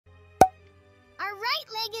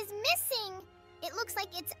right leg is missing. It looks like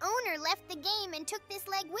its owner left the game and took this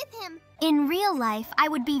leg with him. In real life, I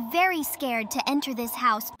would be very scared to enter this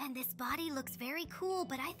house. And this body looks very cool,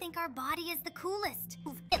 but I think our body is the coolest.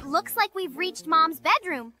 It looks like we've reached Mom's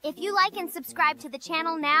bedroom. If you like and subscribe to the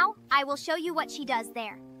channel now, I will show you what she does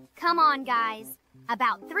there. Come on, guys.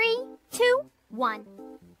 About 3, 2, 1.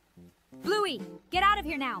 Bluey, get out of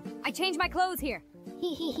here now. I changed my clothes here.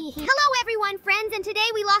 Hello, everyone, friends, and today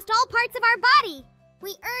we lost all parts of our body.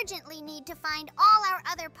 We urgently need to find all our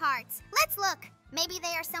other parts. Let's look. Maybe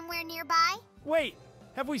they are somewhere nearby. Wait,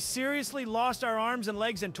 have we seriously lost our arms and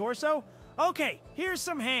legs and torso? Okay, here's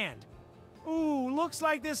some hand. Ooh, looks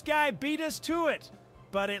like this guy beat us to it.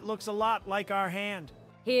 But it looks a lot like our hand.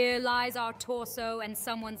 Here lies our torso and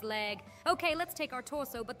someone's leg. Okay, let's take our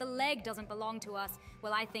torso, but the leg doesn't belong to us.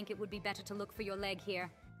 Well, I think it would be better to look for your leg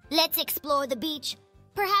here. Let's explore the beach.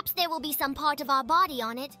 Perhaps there will be some part of our body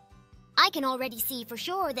on it. I can already see for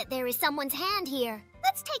sure that there is someone's hand here.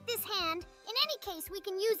 Let's take this hand. In any case, we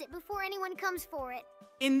can use it before anyone comes for it.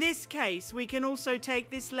 In this case, we can also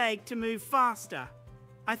take this leg to move faster.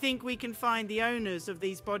 I think we can find the owners of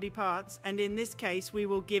these body parts, and in this case, we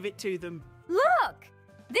will give it to them. Look!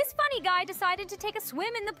 This funny guy decided to take a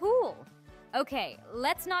swim in the pool. Okay,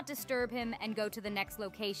 let's not disturb him and go to the next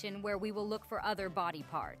location where we will look for other body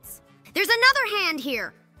parts. There's another hand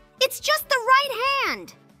here. It's just the right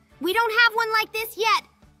hand. We don't have one like this yet.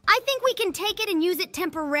 I think we can take it and use it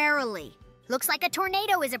temporarily. Looks like a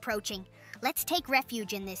tornado is approaching. Let's take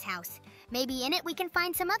refuge in this house. Maybe in it we can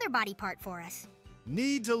find some other body part for us.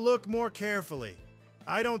 Need to look more carefully.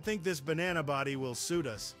 I don't think this banana body will suit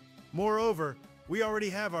us. Moreover, we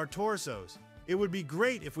already have our torsos. It would be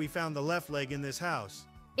great if we found the left leg in this house.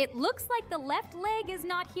 It looks like the left leg is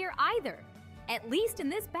not here either. At least in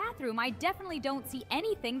this bathroom, I definitely don't see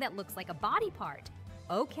anything that looks like a body part.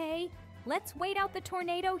 Okay, let's wait out the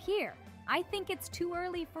tornado here. I think it's too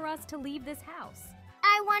early for us to leave this house.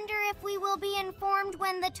 I wonder if we will be informed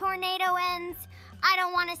when the tornado ends. I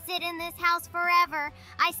don't want to sit in this house forever.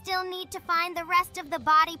 I still need to find the rest of the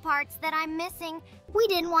body parts that I'm missing. We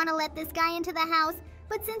didn't want to let this guy into the house,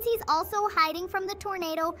 but since he's also hiding from the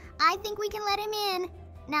tornado, I think we can let him in.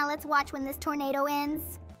 Now let's watch when this tornado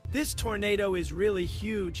ends. This tornado is really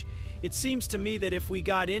huge. It seems to me that if we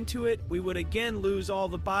got into it, we would again lose all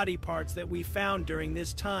the body parts that we found during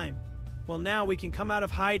this time. Well, now we can come out of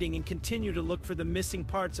hiding and continue to look for the missing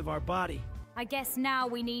parts of our body. I guess now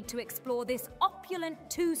we need to explore this opulent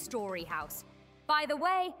 2-story house. By the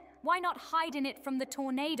way, why not hide in it from the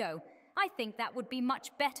tornado? I think that would be much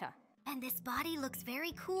better. And this body looks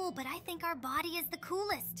very cool, but I think our body is the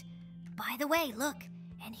coolest. By the way, look,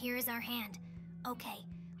 and here is our hand. Okay,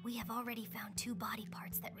 we have already found 2 body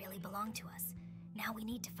parts that really belong to us. Now we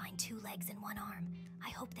need to find 2 legs and 1 arm. I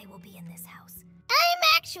hope they will be in this house.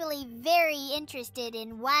 I'm actually very interested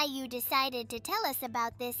in why you decided to tell us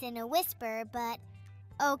about this in a whisper, but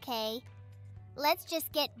okay. Let's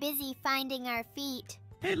just get busy finding our feet.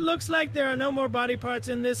 It looks like there are no more body parts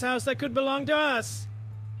in this house that could belong to us.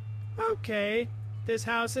 Okay, this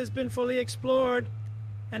house has been fully explored.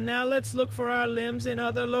 And now let's look for our limbs in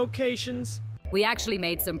other locations. We actually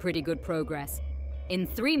made some pretty good progress. In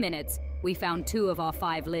 3 minutes, we found 2 of our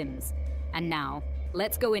 5 limbs. And now,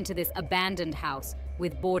 let's go into this abandoned house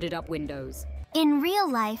with boarded up windows. In real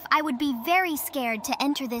life, I would be very scared to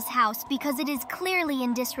enter this house because it is clearly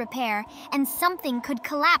in disrepair and something could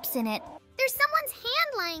collapse in it. There's someone's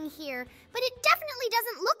hand lying here, but it definitely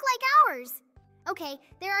doesn't look like ours. Okay,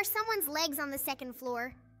 there are someone's legs on the 2nd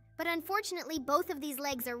floor, but unfortunately both of these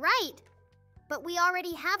legs are right. But we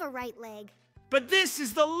already have a right leg. But this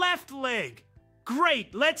is the left leg!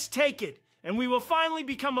 Great, let's take it, and we will finally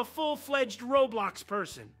become a full-fledged Roblox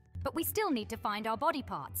person. But we still need to find our body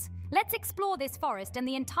parts. Let's explore this forest and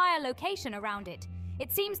the entire location around it.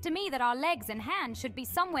 It seems to me that our legs and hands should be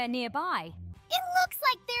somewhere nearby. It looks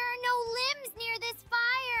like there are no limbs near this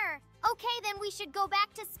fire. Okay, then we should go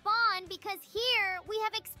back to spawn because here we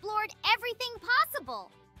have explored everything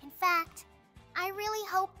possible. In fact, I really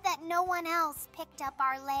hope that no one else picked up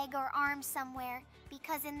our leg or arm somewhere,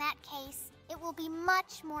 because in that case, it will be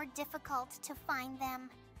much more difficult to find them.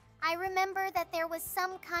 I remember that there was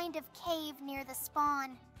some kind of cave near the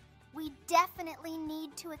spawn. We definitely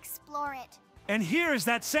need to explore it. And here is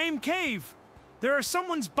that same cave. There are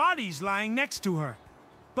someone's bodies lying next to her.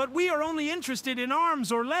 But we are only interested in arms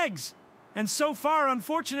or legs. And so far,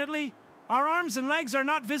 unfortunately, our arms and legs are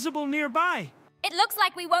not visible nearby. It looks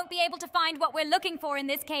like we won't be able to find what we're looking for in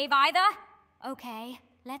this cave either. Okay,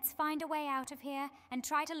 let's find a way out of here and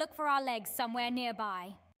try to look for our legs somewhere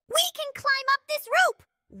nearby. We can climb up this rope!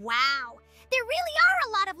 Wow, there really are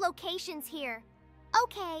a lot of locations here.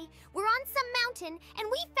 Okay, we're on some mountain and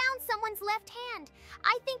we found someone's left hand.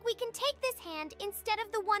 I think we can take this hand instead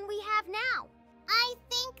of the one we have now. I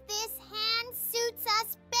think this hand suits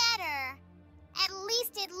us better. At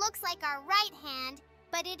least it looks like our right hand,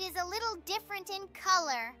 but it is a little different in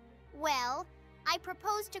color. Well, I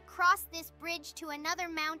propose to cross this bridge to another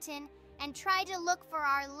mountain and try to look for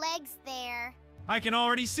our legs there. I can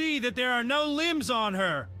already see that there are no limbs on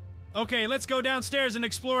her. Okay, let's go downstairs and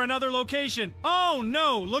explore another location. Oh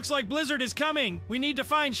no, looks like Blizzard is coming. We need to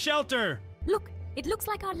find shelter. Look, it looks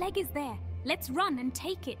like our leg is there. Let's run and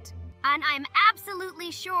take it. And I'm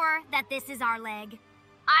absolutely sure that this is our leg.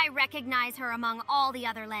 I recognize her among all the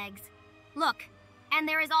other legs. Look, and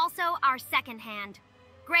there is also our second hand.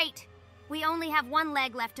 Great. We only have one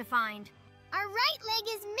leg left to find. Our right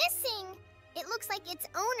leg is missing. It looks like its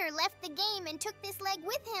owner left the game and took this leg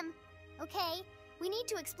with him. Okay, we need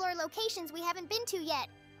to explore locations we haven't been to yet.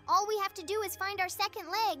 All we have to do is find our second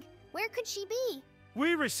leg. Where could she be?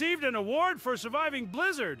 We received an award for surviving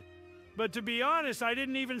Blizzard. But to be honest, I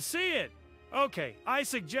didn't even see it. Okay, I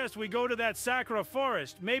suggest we go to that Sakura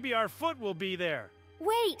forest. Maybe our foot will be there.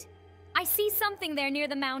 Wait! I see something there near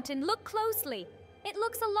the mountain. Look closely. It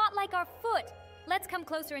looks a lot like our foot. Let's come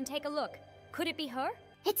closer and take a look. Could it be her?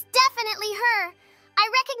 It's definitely her.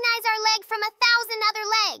 I recognize our leg from 1,000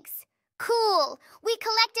 other legs. Cool. We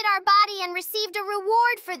collected our body and received a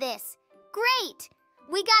reward for this. Great.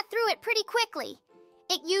 We got through it pretty quickly.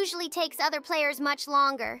 It usually takes other players much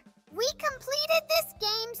longer. We completed this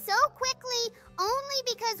game so quickly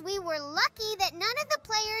only because we were lucky that none of the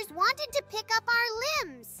players wanted to pick up our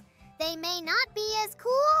limbs. They may not be as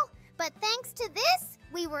cool, but thanks to this,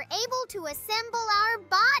 we were able to assemble our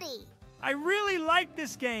body. I really like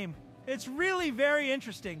this game. It's really very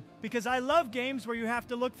interesting because I love games where you have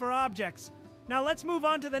to look for objects. Now let's move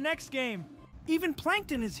on to the next game. Even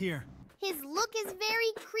Plankton is here. His look is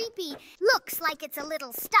very creepy. Looks like it's a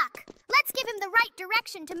little stuck. Let's give him the right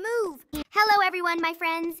direction to move. Hello everyone, my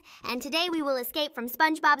friends, and today we will escape from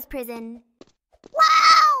SpongeBob's prison.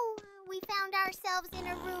 Wow! We found ourselves in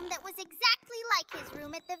a room that was exactly like his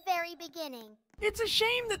room at the very beginning. It's a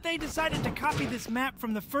shame that they decided to copy this map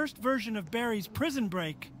from the first version of Barry's Prison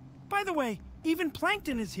Break. By the way, even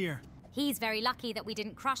Plankton is here. He's very lucky that we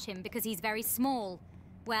didn't crush him because he's very small.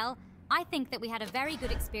 Well, I think that we had a very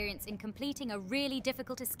good experience in completing a really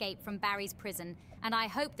difficult escape from Barry's prison, and I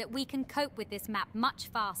hope that we can cope with this map much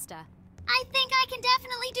faster. I think I can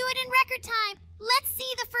definitely do it in record time. Let's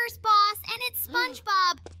see the first boss, and it's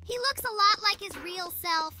SpongeBob. He looks a lot like his real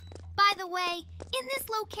self. By the way, in this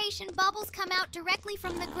location, bubbles come out directly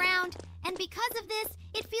from the ground, and because of this,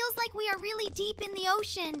 it feels like we are really deep in the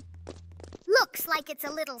ocean. Looks like it's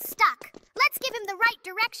a little stuck. Let's give him the right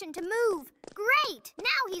direction to move. Great!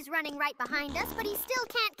 Now he's running right behind us, but he still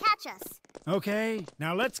can't catch us. Okay,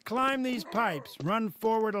 now let's climb these pipes, run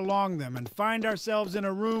forward along them, and find ourselves in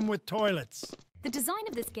a room with toilets. The design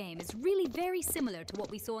of this game is really very similar to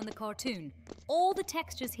what we saw in the cartoon. All the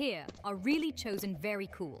textures here are really chosen very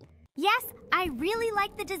cool. Yes, I really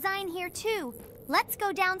like the design here too. Let's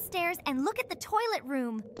go downstairs and look at the toilet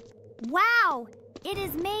room. Wow! It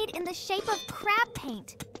is made in the shape of crab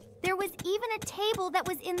paint. There was even a table that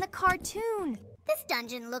was in the cartoon. This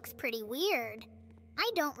dungeon looks pretty weird. I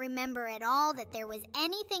don't remember at all that there was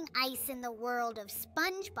anything ice in the world of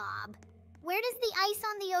SpongeBob. Where does the ice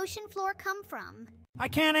on the ocean floor come from? I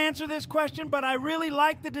can't answer this question, but I really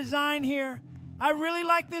like the design here. I really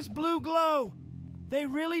like this blue glow. They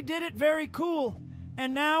really did it very cool.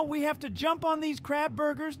 And now we have to jump on these crab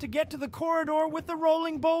burgers to get to the corridor with the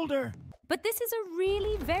rolling boulder. But this is a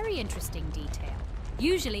really very interesting detail.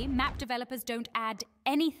 Usually, map developers don't add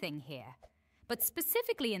anything here. But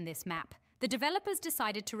specifically in this map, the developers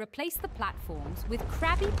decided to replace the platforms with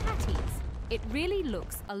Krabby Patties. It really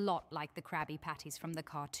looks a lot like the Krabby Patties from the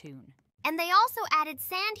cartoon. And they also added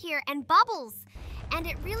sand here and bubbles. And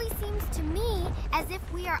it really seems to me as if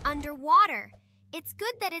we are underwater. It's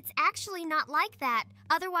good that it's actually not like that.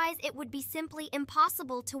 Otherwise, it would be simply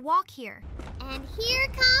impossible to walk here. And here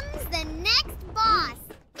comes the next boss.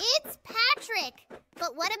 It's Patrick.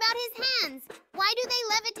 But what about his hands? Why do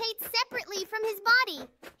they levitate separately from his body?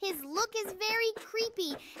 His look is very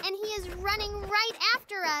creepy, and he is running right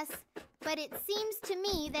after us. But it seems to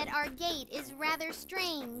me that our gait is rather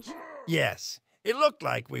strange. Yes, it looked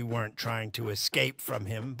like we weren't trying to escape from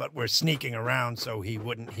him, but were sneaking around so he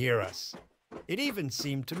wouldn't hear us. It even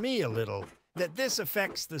seemed to me a little that this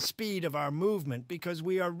affects the speed of our movement because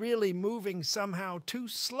we are really moving somehow too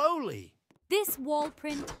slowly. This wall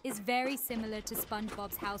print is very similar to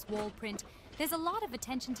SpongeBob's house wall print, There's a lot of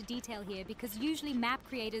attention to detail here because usually map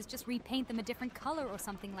creators just repaint them a different color or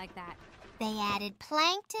something like that. They added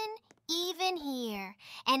plankton even here.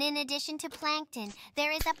 And in addition to plankton,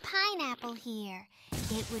 there is a pineapple here.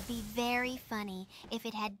 It would be very funny if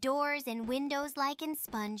it had doors and windows like in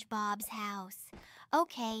SpongeBob's house.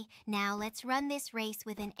 Okay, now let's run this race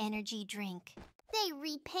with an energy drink. They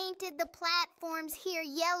repainted the platforms here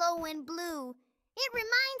yellow and blue. It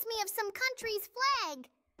reminds me of some country's flag,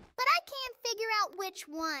 but I can't figure out which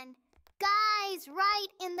one. Guys, write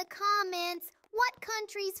in the comments what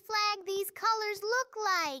country's flag these colors look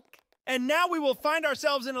like. And now we will find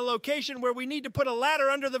ourselves in a location where we need to put a ladder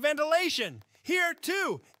under the ventilation. Here,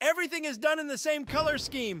 too, everything is done in the same color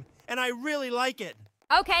scheme, and I really like it.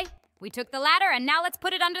 Okay, we took the ladder and now let's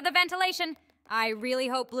put it under the ventilation. I really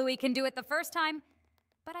hope Bluey can do it the first time.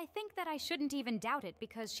 But I think that I shouldn't even doubt it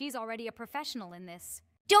because she's already a professional in this.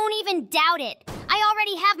 Don't even doubt it. I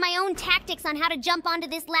already have my own tactics on how to jump onto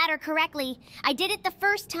this ladder correctly. I did it the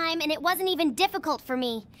first time and it wasn't even difficult for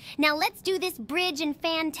me. Now let's do this bridge and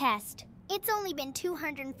fan test. It's only been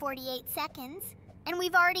 248 seconds, and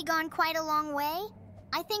we've already gone quite a long way.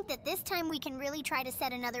 I think that this time we can really try to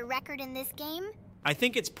set another record in this game. I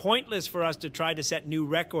think it's pointless for us to try to set new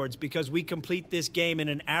records because we complete this game in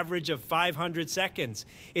an average of 500 seconds.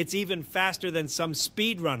 It's even faster than some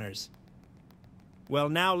speedrunners. Well,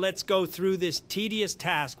 now let's go through this tedious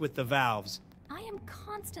task with the valves. I am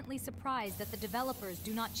constantly surprised that the developers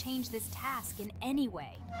do not change this task in any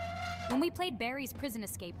way. When we played Barry's Prison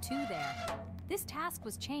Escape 2 there, this task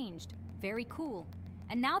was changed. Very cool.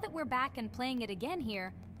 And now that we're back and playing it again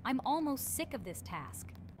here, I'm almost sick of this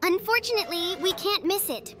task. Unfortunately, we can't miss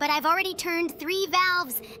it, but I've already turned 3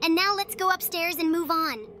 valves, and now let's go upstairs and move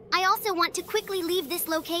on. I also want to quickly leave this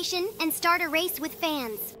location and start a race with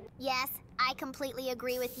fans. Yes, I completely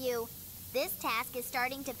agree with you. This task is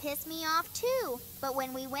starting to piss me off too, but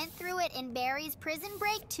when we went through it in Barry's Prison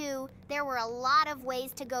Break 2, there were a lot of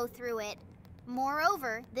ways to go through it.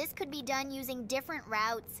 Moreover, this could be done using different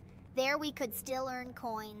routes. There we could still earn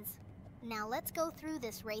coins. Now let's go through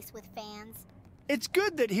this race with fans. It's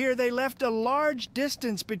good that here they left a large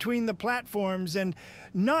distance between the platforms and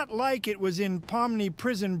not like it was in Pomni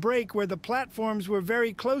Prison Break where the platforms were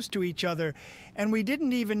very close to each other and we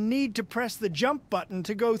didn't even need to press the jump button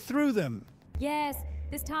to go through them. Yes,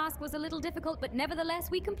 this task was a little difficult, but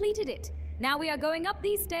nevertheless we completed it. Now we are going up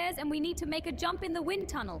these stairs and we need to make a jump in the wind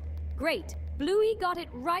tunnel. Great, Bluey got it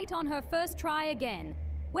right on her first try again.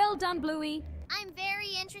 Well done, Bluey. I'm very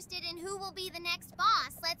interested in who will be the next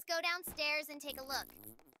boss. Let's go downstairs and take a look.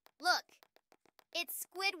 Look, it's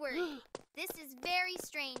Squidward. This is very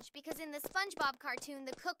strange because in the SpongeBob cartoon,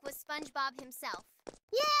 the cook was SpongeBob himself.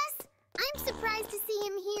 Yes, I'm surprised to see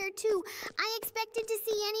him here too. I expected to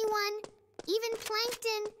see anyone, even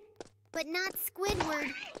Plankton, but not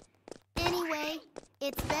Squidward. Anyway,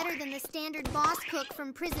 it's better than the standard boss cook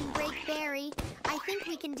from Prison Break Barry. I think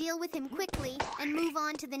we can deal with him quickly and move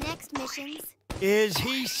on to the next missions. Is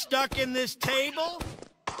he stuck in this table?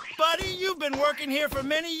 Buddy, you've been working here for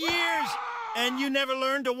many years, and you never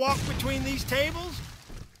learned to walk between these tables?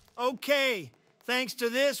 Okay, thanks to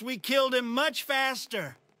this, we killed him much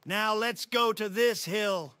faster. Now let's go to this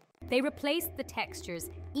hill. They replaced the textures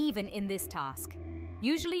even in this task.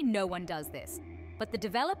 Usually no one does this, but the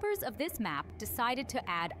developers of this map decided to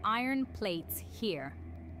add iron plates here.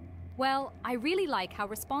 Well, I really like how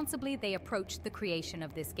responsibly they approached the creation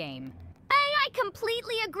of this game. I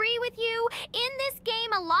completely agree with you. In this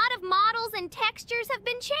game, a lot of models and textures have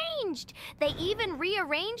been changed. They even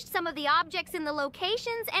rearranged some of the objects in the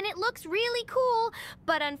locations, and it looks really cool.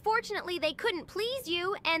 But unfortunately, they couldn't please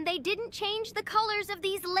you, and they didn't change the colors of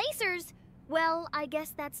these lasers. Well, I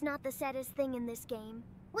guess that's not the saddest thing in this game.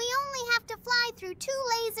 We only have to fly through 2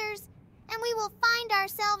 lasers, and we will find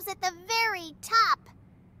ourselves at the very top.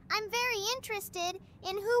 I'm very interested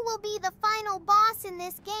in who will be the final boss in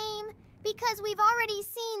this game, because we've already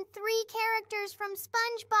seen 3 characters from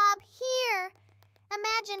SpongeBob here.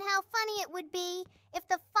 Imagine how funny it would be if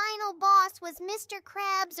the final boss was Mr.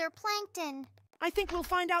 Krabs or Plankton. I think we'll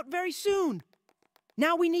find out very soon.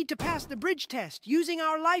 Now we need to pass the bridge test using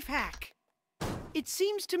our life hack. It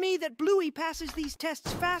seems to me that Bluey passes these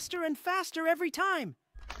tests faster and faster every time.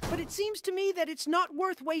 But it seems to me that it's not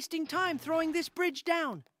worth wasting time throwing this bridge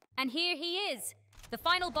down. And here he is, the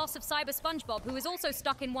final boss of Cyber SpongeBob, who is also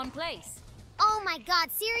stuck in one place. Oh my god,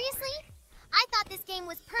 seriously? I thought this game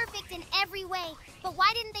was perfect in every way, but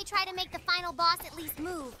why didn't they try to make the final boss at least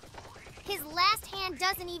move? His last hand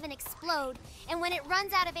doesn't even explode, and when it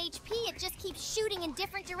runs out of HP, it just keeps shooting in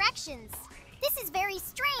different directions. This is very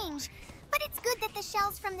strange, but it's good that the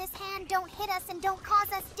shells from this hand don't hit us and don't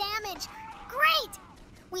cause us damage. Great!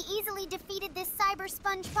 We easily defeated this cyber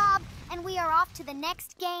SpongeBob, and we are off to the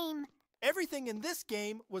next game. Everything in this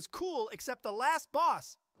game was cool except the last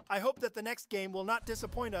boss. I hope that the next game will not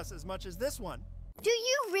disappoint us as much as this one. Do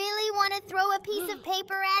you really want to throw a piece of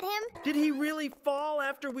paper at him? Did he really fall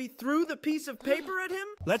after we threw the piece of paper at him?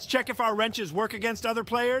 Let's check if our wrenches work against other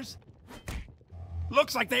players.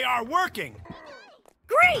 Looks like they are working.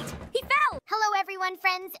 Great! He fell! Hello everyone,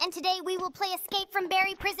 friends, and today we will play Escape from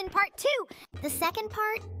Berry Prison Part 2. The second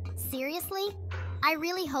part? Seriously? I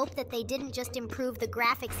really hope that they didn't just improve the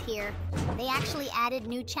graphics here. They actually added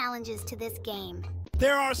new challenges to this game.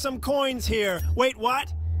 There are some coins here. Wait,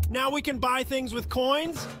 what? Now we can buy things with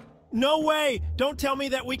coins? No way! Don't tell me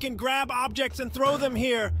that we can grab objects and throw them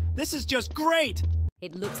here. This is just great!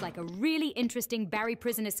 It looks like a really interesting Barry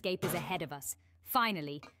prison escape is ahead of us.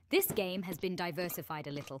 Finally, this game has been diversified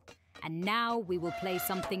a little. And now we will play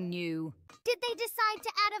something new. Did they decide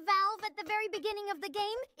to add a valve at the very beginning of the game?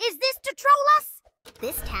 Is this to troll us?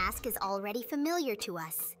 This task is already familiar to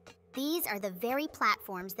us. These are the very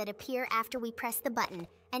platforms that appear after we press the button,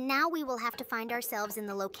 and now we will have to find ourselves in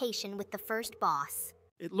the location with the first boss.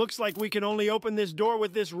 It looks like we can only open this door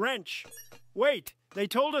with this wrench. Wait, they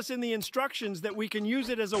told us in the instructions that we can use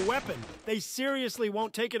it as a weapon. They seriously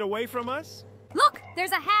won't take it away from us? Look,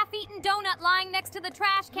 there's a half-eaten donut lying next to the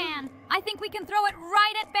trash can. I think we can throw it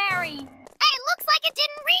right at Barry. Hey, it looks like it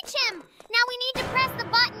didn't reach him. Now we need to press the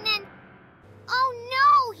button and... Oh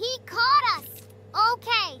no, he caught us.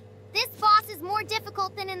 Okay, this boss is more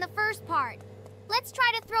difficult than in the first part. Let's try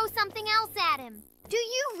to throw something else at him. Do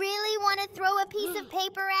you really want to throw a piece of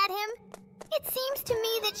paper at him? It seems to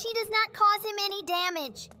me that she does not cause him any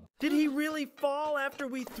damage. Did he really fall after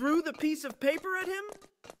we threw the piece of paper at him?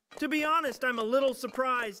 To be honest, I'm a little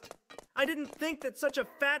surprised. I didn't think that such a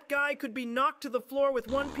fat guy could be knocked to the floor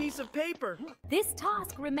with one piece of paper. This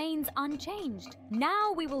task remains unchanged.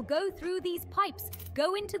 Now we will go through these pipes,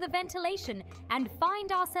 go into the ventilation, and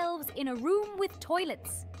find ourselves in a room with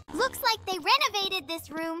toilets. Looks like they renovated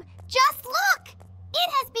this room. Just look!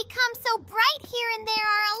 It has become so bright here and there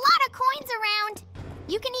are a lot of coins around.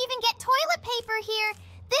 You can even get toilet paper here.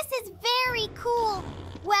 This is very cool.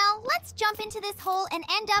 Well, let's jump into this hole and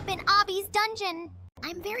end up in Obby's dungeon.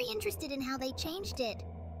 I'm very interested in how they changed it.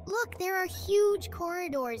 Look, there are huge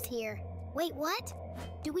corridors here. Wait, what?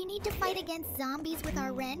 Do we need to fight against zombies with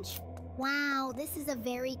our wrench? Wow, this is a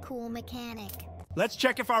very cool mechanic. Let's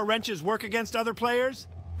check if our wrenches work against other players.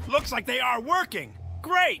 Looks like they are working.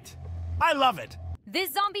 Great! I love it.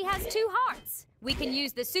 This zombie has 2 hearts. We can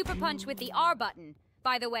use the super punch with the R button.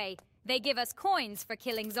 By the way, they give us coins for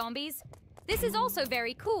killing zombies. This is also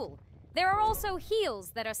very cool. There are also heals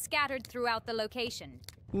that are scattered throughout the location.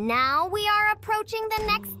 Now we are approaching the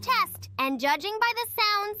next test, and judging by the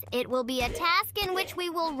sounds, it will be a task in which we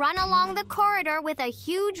will run along the corridor with a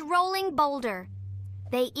huge rolling boulder.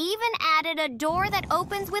 They even added a door that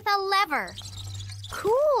opens with a lever.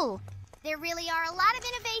 Cool! There really are a lot of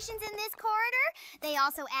innovations in this corridor. They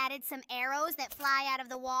also added some arrows that fly out of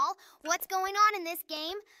the wall. What's going on in this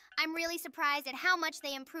game? I'm really surprised at how much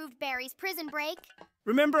they improved Barry's prison break.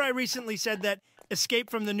 Remember I recently said that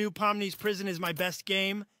Escape from the New Pomni's Prison is my best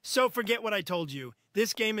game? So forget what I told you.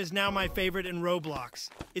 This game is now my favorite in Roblox.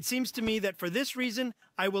 It seems to me that for this reason,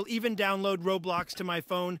 I will even download Roblox to my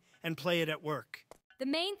phone and play it at work. The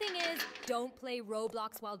main thing is, don't play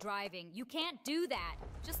Roblox while driving. You can't do that.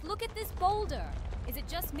 Just look at this boulder. Is it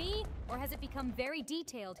just me, or has it become very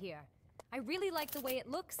detailed here? I really like the way it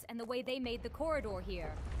looks and the way they made the corridor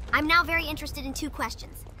here. I'm now very interested in 2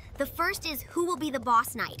 questions. The first is who will be the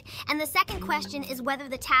boss knight, and the second question is whether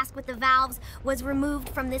the task with the valves was removed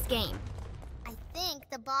from this game. I think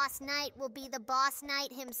the boss knight will be the boss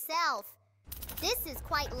knight himself. This is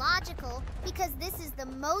quite logical, because this is the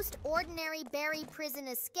most ordinary Berry prison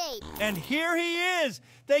escape. And here he is!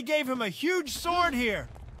 They gave him a huge sword here.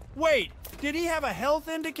 Wait, did he have a health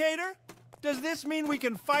indicator? Does this mean we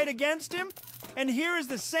can fight against him? And here is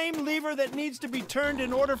the same lever that needs to be turned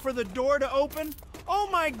in order for the door to open? Oh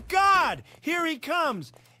my God! Here he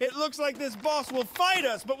comes! It looks like this boss will fight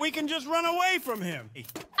us, but we can just run away from him.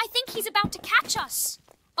 I think he's about to catch us.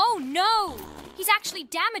 Oh no! He's actually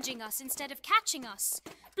damaging us instead of catching us.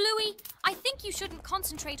 Bluey, I think you shouldn't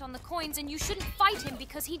concentrate on the coins and you shouldn't fight him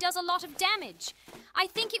because he does a lot of damage. I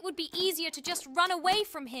think it would be easier to just run away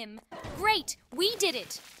from him. Great, we did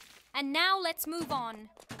it. And now let's move on.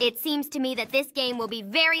 It seems to me that this game will be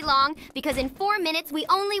very long because in 4 minutes we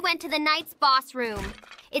only went to the knight's boss room.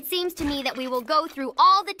 It seems to me that we will go through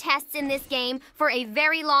all the tests in this game for a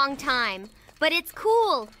very long time. but it's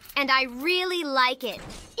cool, and I really like it.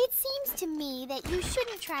 It seems to me that you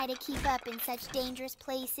shouldn't try to keep up in such dangerous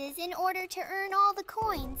places in order to earn all the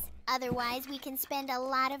coins. Otherwise, we can spend a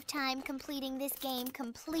lot of time completing this game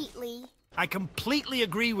completely. I completely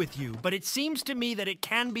agree with you, but it seems to me that it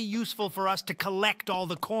can be useful for us to collect all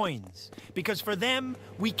the coins, because for them,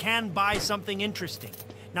 we can buy something interesting.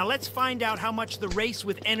 Now let's find out how much the race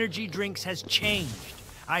with energy drinks has changed.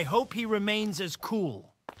 I hope he remains as cool.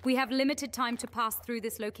 We have limited time to pass through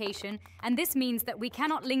this location, and this means that we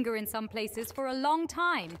cannot linger in some places for a long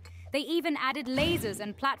time. They even added lasers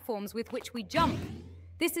and platforms with which we jump.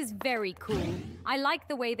 This is very cool. I like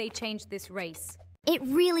the way they changed this race. It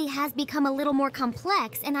really has become a little more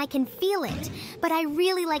complex, and I can feel it. But I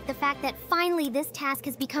really like the fact that finally this task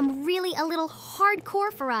has become really a little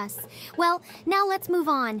hardcore for us. Well, now let's move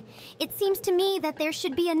on. It seems to me that there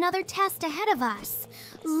should be another test ahead of us.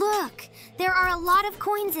 Look, there are a lot of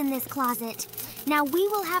coins in this closet. Now we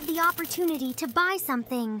will have the opportunity to buy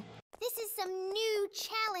something. This is some new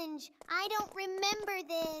challenge. I don't remember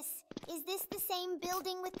this. Is this the same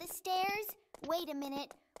building with the stairs? Wait a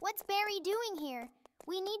minute. What's Barry doing here?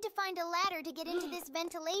 We need to find a ladder to get into this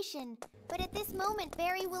ventilation. But at this moment,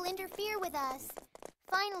 Barry will interfere with us.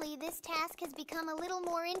 Finally, this task has become a little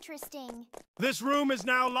more interesting. This room is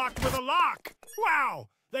now locked with a lock. Wow!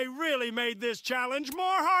 They really made this challenge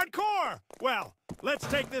more hardcore. Well, let's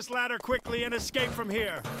take this ladder quickly and escape from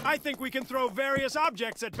here. I think we can throw various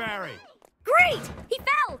objects at Barry. Great! He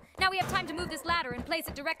fell! Now we have time to move this ladder and place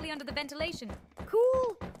it directly under the ventilation.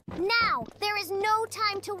 Cool! Now, there is no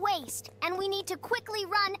time to waste, and we need to quickly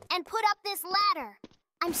run and put up this ladder.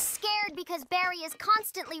 I'm scared because Barry is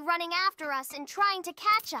constantly running after us and trying to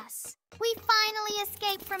catch us. We finally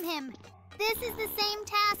escaped from him. This is the same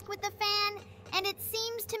task with the fan, and it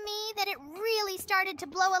seems to me that it really started to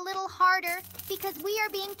blow a little harder because we are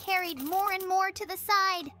being carried more and more to the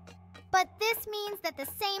side. But this means that the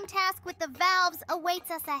same task with the valves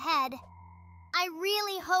awaits us ahead. I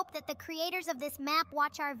really hope that the creators of this map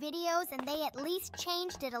watch our videos and they at least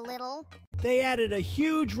changed it a little. They added a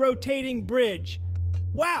huge rotating bridge.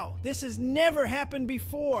 Wow, this has never happened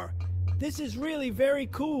before. This is really very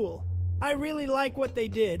cool. I really like what they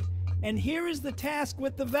did. And here is the task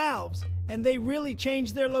with the valves, and they really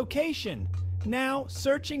changed their location. Now,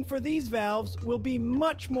 searching for these valves will be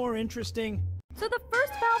much more interesting. So the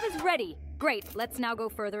first valve is ready. Great, let's now go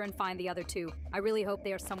further and find the other two. I really hope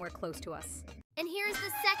they are somewhere close to us. And here's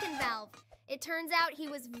the second valve. It turns out he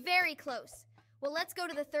was very close. Well, let's go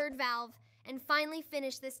to the third valve and finally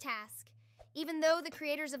finish this task. Even though the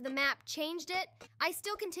creators of the map changed it, I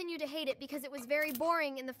still continue to hate it because it was very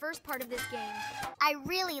boring in the first part of this game. I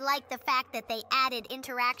really like the fact that they added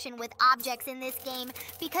interaction with objects in this game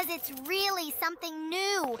because it's really something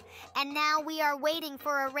new. And now we are waiting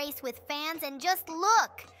for a race with fans, and just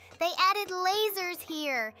look! They added lasers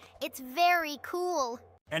here. It's very cool.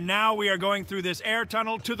 And now we are going through this air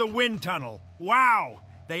tunnel to the wind tunnel. Wow!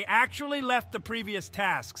 They actually left the previous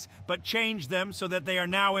tasks, but changed them so that they are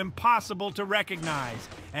now impossible to recognize.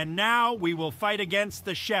 And now we will fight against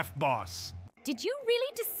the chef boss. Did you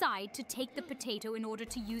really decide to take the potato in order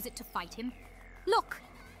to use it to fight him? Look,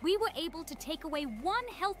 we were able to take away 1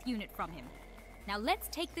 health unit from him. Now let's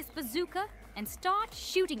take this bazooka and start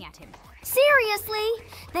shooting at him. Seriously?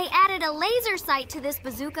 They added a laser sight to this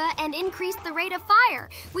bazooka and increased the rate of fire.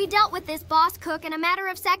 We dealt with this boss cook in a matter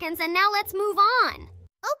of seconds, and now let's move on.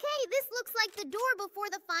 Okay, this looks like the door before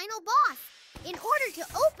the final boss. In order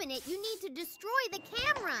to open it, you need to destroy the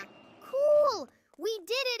camera. Cool! We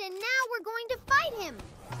did it, and now we're going to fight him.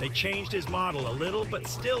 They changed his model a little, but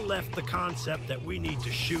still left the concept that we need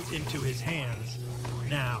to shoot into his hands.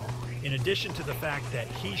 Now, in addition to the fact that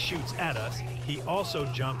he shoots at us, he also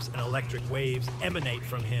jumps and electric waves emanate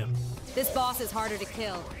from him. This boss is harder to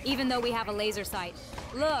kill, even though we have a laser sight.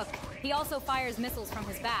 Look, he also fires missiles from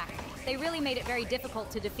his back. They really made it very difficult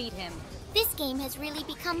to defeat him. This game has really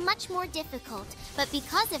become much more difficult, but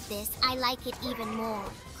because of this, I like it even more.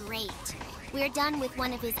 Great. We're done with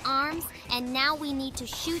one of his arms, and now we need to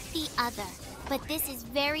shoot the other. But this is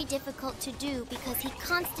very difficult to do because he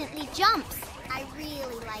constantly jumps. I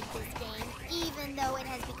really like this game, even though it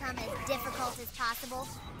has become as difficult as possible.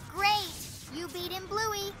 Great! You beat him,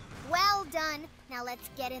 Bluey. Well done. Now let's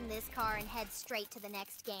get in this car and head straight to the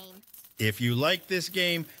next game. If you like this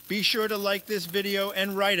game, be sure to like this video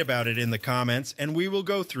and write about it in the comments, and we will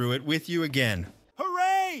go through it with you again.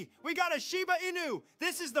 Hooray! We got a Shiba Inu!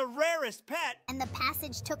 This is the rarest pet! And the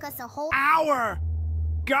passage took us a whole Hour!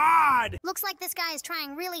 God! Looks like this guy is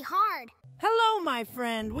trying really hard. Hello, my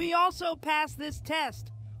friend. We also passed this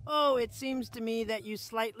test. Oh, it seems to me that you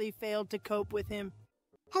slightly failed to cope with him.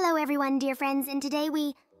 Hello everyone, dear friends, and today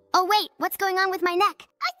we... Oh wait, what's going on with my neck?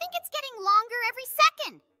 I think it's getting longer every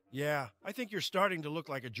second. Yeah, I think you're starting to look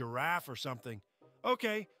like a giraffe or something.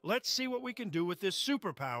 Okay, let's see what we can do with this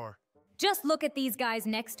superpower. Just look at these guys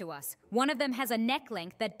next to us. One of them has a neck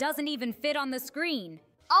length that doesn't even fit on the screen.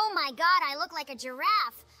 Oh my god, I look like a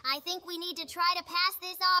giraffe. I think we need to try to pass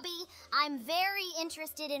this obby. I'm very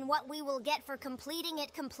interested in what we will get for completing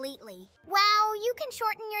it completely. Wow, you can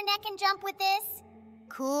shorten your neck and jump with this.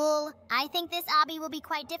 Cool. I think this obby will be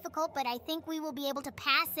quite difficult, but I think we will be able to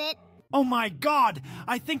pass it. Oh my god,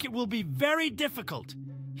 I think it will be very difficult.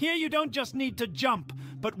 Here you don't just need to jump,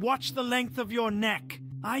 but watch the length of your neck.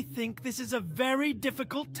 I think this is a very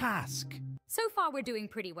difficult task. So far we're doing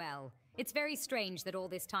pretty well. It's very strange that all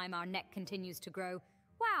this time our neck continues to grow.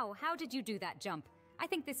 Wow, how did you do that jump? I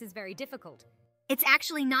think this is very difficult. It's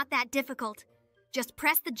actually not that difficult. Just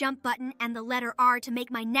press the jump button and the letter R to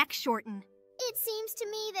make my neck shorten. It seems to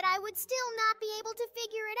me that I would still not be able to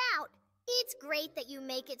figure it out. It's great that you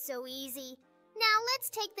make it so easy. Now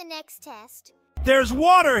let's take the next test. There's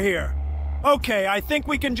water here. Okay, I think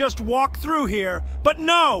we can just walk through here, but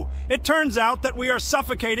no! It turns out that we are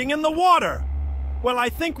suffocating in the water! Well, I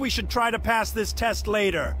think we should try to pass this test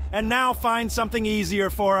later, and now find something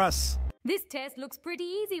easier for us. This test looks pretty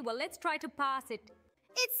easy. Well, let's try to pass it.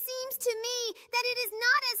 It seems to me that it is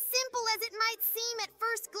not as simple as it might seem at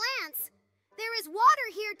first glance. There is water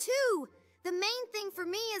here, too. The main thing for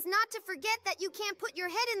me is not to forget that you can't put your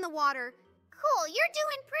head in the water. Cool, you're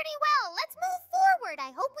doing pretty well. Let's move forward.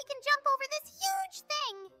 I hope we can jump over this huge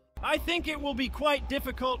thing. I think it will be quite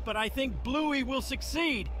difficult, but I think Bluey will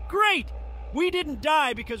succeed. Great! We didn't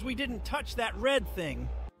die because we didn't touch that red thing.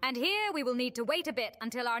 And here we will need to wait a bit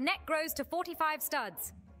until our neck grows to 45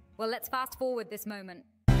 studs. Well, let's fast forward this moment.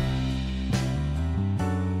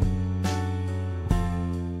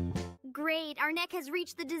 Great, our neck has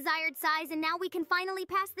reached the desired size and now we can finally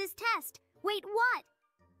pass this test. Wait, what?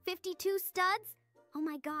 52 studs? Oh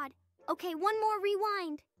my god. Okay, one more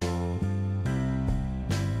rewind.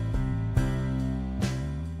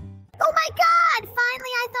 Oh my god!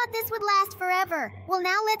 Finally, I thought this would last forever. Well,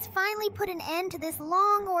 now let's finally put an end to this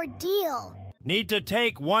long ordeal. Need to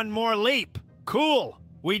take one more leap. Cool,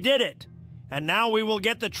 we did it. And now we will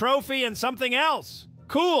get the trophy and something else.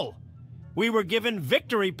 Cool. We were given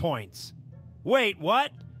victory points. Wait,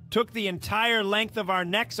 what? Took the entire length of our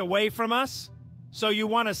necks away from us? So you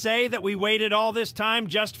want to say that we waited all this time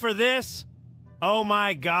just for this? Oh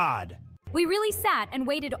my god. We really sat and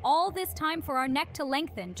waited all this time for our neck to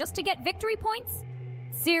lengthen just to get victory points?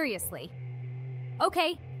 Seriously.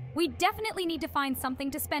 Okay, we definitely need to find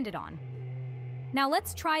something to spend it on. Now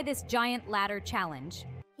let's try this giant ladder challenge.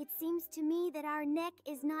 It seems to me that our neck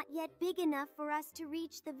is not yet big enough for us to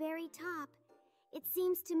reach the very top. It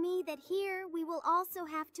seems to me that here we will also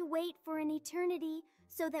have to wait for an eternity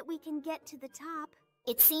so that we can get to the top.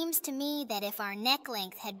 It seems to me that if our neck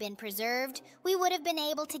length had been preserved, we would have been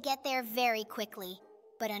able to get there very quickly.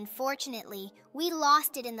 But unfortunately, we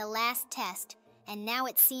lost it in the last test, and now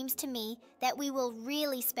it seems to me that we will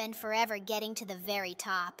really spend forever getting to the very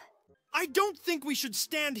top. I don't think we should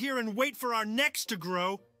stand here and wait for our necks to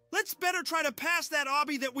grow. Let's better try to pass that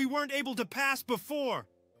obby that we weren't able to pass before.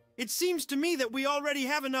 It seems to me that we already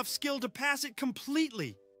have enough skill to pass it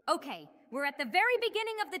completely. Okay, we're at the very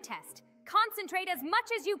beginning of the test. Concentrate as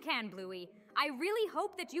much as you can, Bluey. I really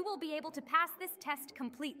hope that you will be able to pass this test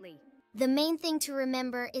completely. The main thing to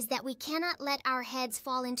remember is that we cannot let our heads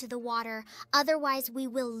fall into the water, otherwise we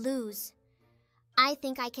will lose. I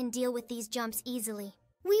think I can deal with these jumps easily.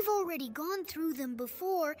 We've already gone through them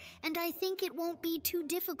before, and I think it won't be too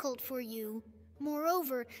difficult for you.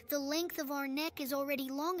 Moreover, the length of our neck is already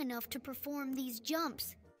long enough to perform these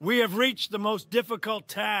jumps. We have reached the most difficult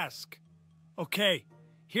task. Okay,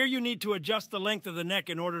 here you need to adjust the length of the neck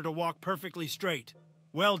in order to walk perfectly straight.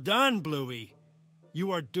 Well done, Bluey.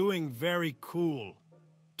 You are doing very cool.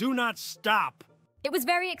 Do not stop. It was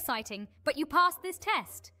very exciting, but you passed this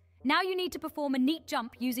test. Now you need to perform a neat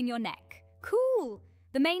jump using your neck. Cool!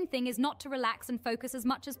 The main thing is not to relax and focus as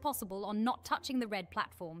much as possible on not touching the red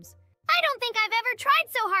platforms. I don't think I've ever tried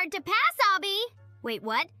so hard to pass, Obby! Wait,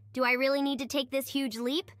 what? Do I really need to take this huge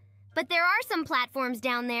leap? But there are some platforms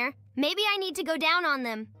down there. Maybe I need to go down on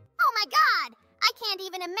them. Oh my god! I can't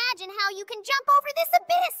even imagine how you can jump over this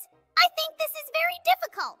abyss! I think this is very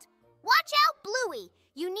difficult. Watch out, Bluey!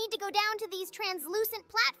 You need to go down to these translucent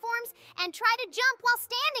platforms and try to jump while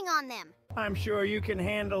standing on them. I'm sure you can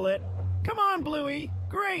handle it. Come on, Bluey.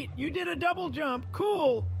 Great, you did a double jump.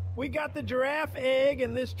 Cool. We got the giraffe egg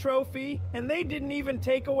and this trophy, and they didn't even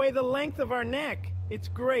take away the length of our neck. It's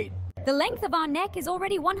great. The length of our neck is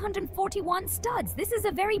already 141 studs. This is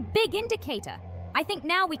a very big indicator. I think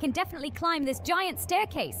now we can definitely climb this giant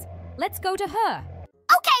staircase. Let's go to her.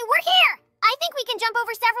 Okay, we're here! I think we can jump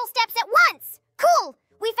over several steps at once! Cool!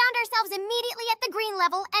 We found ourselves immediately at the green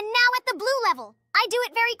level and now at the blue level. I do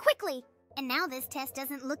it very quickly. And now this test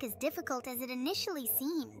doesn't look as difficult as it initially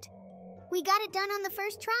seemed. We got it done on the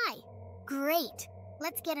first try. Great.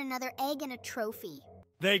 Let's get another egg and a trophy.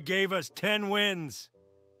 They gave us 10 wins.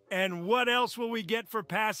 And what else will we get for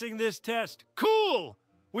passing this test? Cool!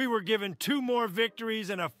 We were given 2 more victories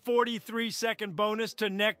and a 43-second bonus to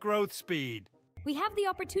neck growth speed. We have the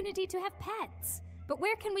opportunity to have pets, but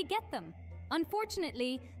where can we get them?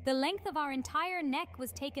 Unfortunately, the length of our entire neck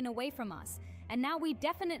was taken away from us, and now we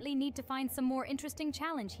definitely need to find some more interesting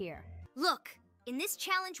challenge here. Look, in this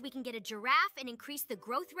challenge we can get a giraffe and increase the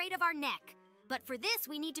growth rate of our neck. But for this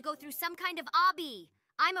we need to go through some kind of obby.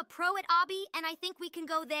 I'm a pro at obby and I think we can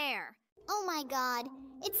go there. Oh my god.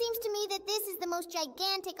 It seems to me that this is the most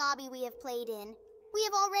gigantic obby we have played in. We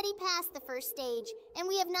have already passed the first stage, and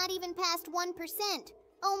we have not even passed 1%.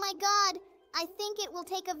 Oh my god. I think it will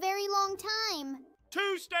take a very long time.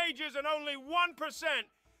 2 stages and only 1%.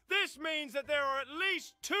 This means that there are at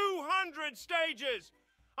least 200 stages.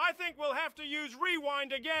 I think we'll have to use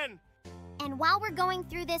rewind again. And while we're going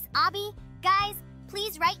through this obby, guys,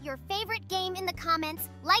 please write your favorite game in the comments,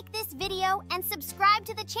 like this video, and subscribe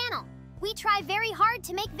to the channel. We try very hard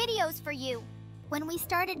to make videos for you. When we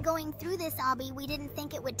started going through this obby, we didn't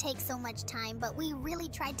think it would take so much time, but we really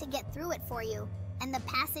tried to get through it for you. And the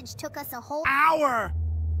passage took us a whole hour!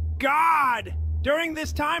 God! During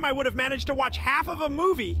this time, I would have managed to watch half of a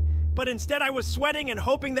movie, but instead I was sweating and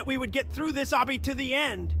hoping that we would get through this obby to the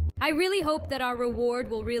end. I really hope that our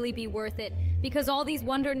reward will really be worth it, because all these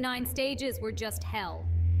Wonder 9 stages were just hell.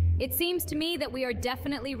 It seems to me that we are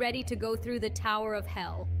definitely ready to go through the Tower of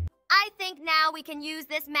Hell. I think now we can use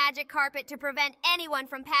this magic carpet to prevent anyone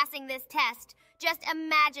from passing this test. Just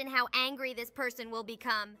imagine how angry this person will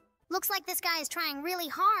become. Looks like this guy is trying really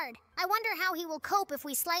hard. I wonder how he will cope if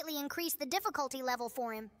we slightly increase the difficulty level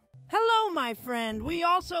for him. Hello, my friend. We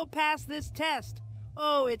also passed this test.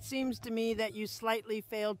 Oh, it seems to me that you slightly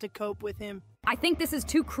failed to cope with him. I think this is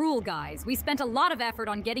too cruel, guys. We spent a lot of effort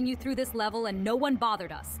on getting you through this level and no one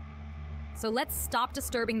bothered us. So let's stop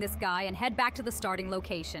disturbing this guy and head back to the starting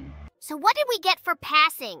location. So what did we get for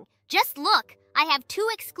passing? Just look, I have 2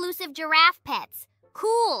 exclusive giraffe pets.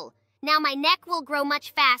 Cool. Now my neck will grow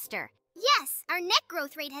much faster. Yes, our neck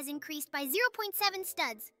growth rate has increased by 0.7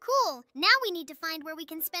 studs. Cool. Now we need to find where we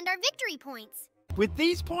can spend our victory points. With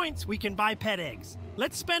these points, we can buy pet eggs.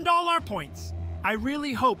 Let's spend all our points. I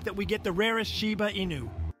really hope that we get the rarest Shiba Inu.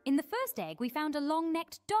 In the first egg, we found a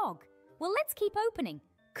long-necked dog. Well, let's keep opening.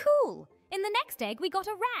 Cool. In the next egg, we got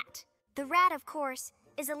a rat. The rat, of course,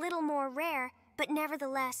 is a little more rare, but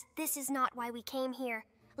nevertheless, this is not why we came here.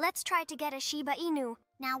 Let's try to get a Shiba Inu.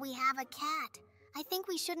 Now we have a cat. I think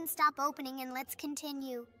we shouldn't stop opening and let's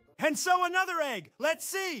continue. And so another egg. Let's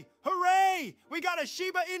see. Hooray! We got a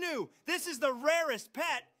Shiba Inu. This is the rarest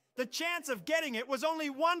pet. The chance of getting it was only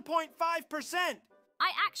 1.5%.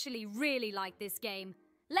 I actually really like this game.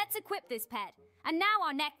 Let's equip this pet, and now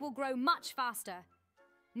our neck will grow much faster.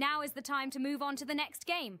 Now is the time to move on to the next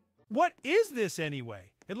game. What is this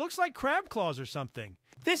anyway? It looks like crab claws or something.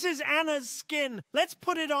 This is Anna's skin. Let's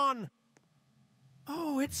put it on.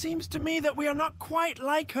 Oh, it seems to me that we are not quite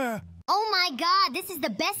like her. Oh my god, this is the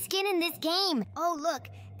best skin in this game. Oh, look.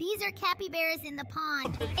 These are capybaras in the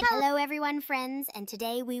pond. Hello, everyone, friends, and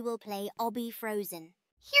today we will play Obby Frozen.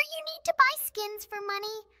 Here you need to buy skins for money.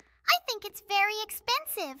 I think it's very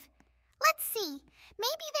expensive. Let's see.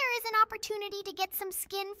 Maybe there is an opportunity to get some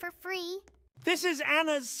skin for free. This is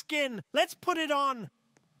Anna's skin. Let's put it on.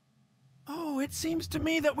 Oh, it seems to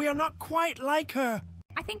me that we are not quite like her.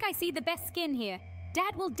 I think I see the best skin here.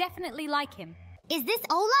 Dad will definitely like him. Is this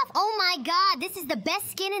Olaf? Oh my god, this is the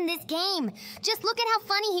best skin in this game. Just look at how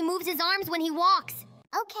funny he moves his arms when he walks.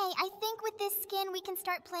 Okay, I think with this skin we can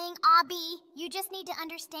start playing Obby. You just need to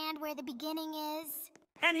understand where the beginning is.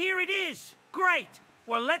 And here it is. Great.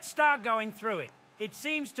 Well, let's start going through it. It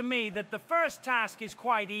seems to me that the first task is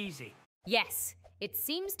quite easy. Yes, it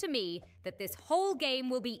seems to me that this whole game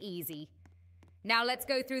will be easy. Now let's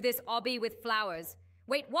go through this obby with flowers.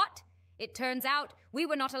 Wait, what? It turns out we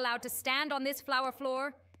were not allowed to stand on this flower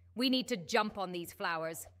floor. We need to jump on these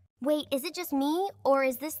flowers. Wait, is it just me? Or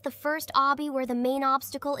is this the first obby where the main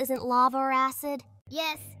obstacle isn't lava or acid?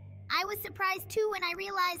 Yes, I was surprised too when I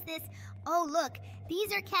realized this. Oh, look,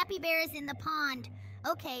 these are capybaras in the pond.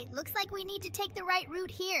 Okay, looks like we need to take the right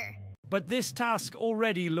route here. But this task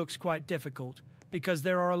already looks quite difficult, because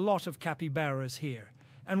there are a lot of capybaras here.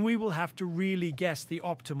 and we will have to really guess the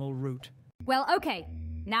optimal route. Well, okay.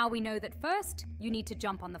 Now we know that first, you need to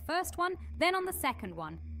jump on the first one, then on the second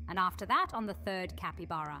one, and after that on the third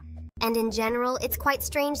capybara. And in general, it's quite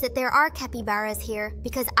strange that there are capybaras here,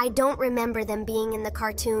 because I don't remember them being in the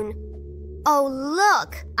cartoon. Oh,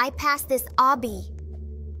 look! I passed this obby.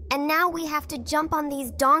 And now we have to jump on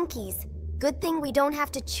these donkeys. Good thing we don't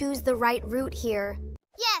have to choose the right route here.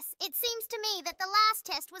 Yes, it seems to me that the last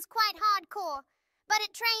test was quite hardcore, but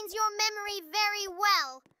it trains your memory very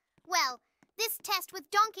well. Well, this test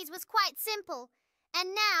with donkeys was quite simple. And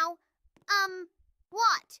now,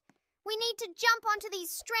 what? We need to jump onto these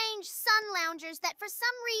strange sun loungers that for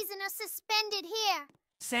some reason are suspended here.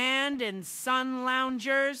 Sand and sun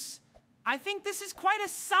loungers? I think this is quite a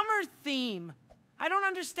summer theme. I don't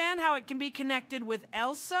understand how it can be connected with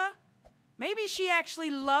Elsa. Maybe she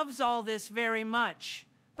actually loves all this very much.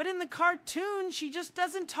 But in the cartoon, she just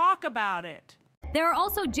doesn't talk about it. There are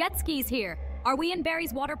also jet skis here. Are we in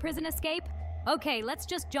Barry's water prison escape? Okay, let's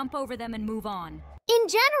just jump over them and move on. In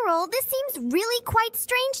general, this seems really quite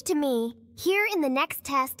strange to me. Here in the next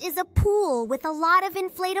test is a pool with a lot of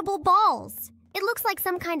inflatable balls. It looks like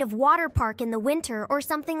some kind of water park in the winter or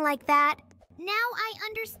something like that. Now I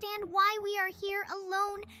understand why we are here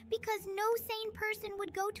alone, because no sane person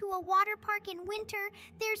would go to a water park in winter.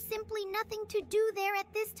 There's simply nothing to do there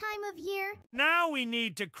at this time of year. Now we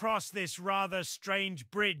need to cross this rather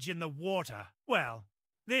strange bridge in the water. Well,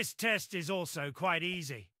 this test is also quite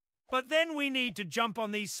easy. But then we need to jump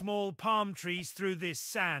on these small palm trees through this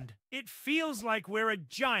sand. It feels like we're a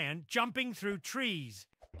giant jumping through trees.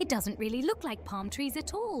 It doesn't really look like palm trees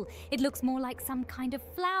at all. It looks more like some kind of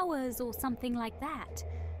flowers or something like that.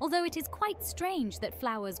 Although it is quite strange that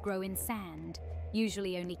flowers grow in sand.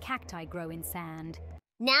 Usually only cacti grow in sand.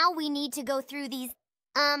 Now we need to go through these,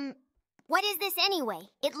 what is this anyway?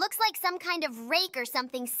 It looks like some kind of rake or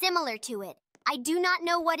something similar to it. I do not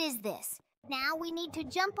know what is this. Now we need to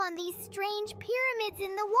jump on these strange pyramids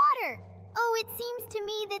in the water. Oh, it seems to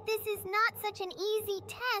me that this is not such an easy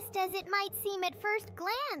test as it might seem at first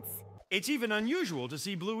glance. It's even unusual to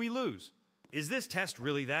see Bluey lose. Is this test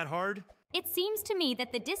really that hard? It seems to me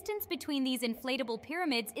that the distance between these inflatable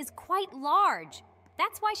pyramids is quite large.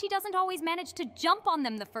 That's why she doesn't always manage to jump on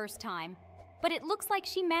them the first time. But it looks like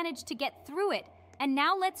she managed to get through it. And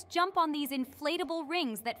now let's jump on these inflatable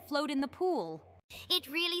rings that float in the pool.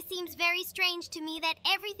 It really seems very strange to me that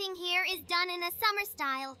everything here is done in a summer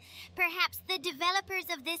style. Perhaps the developers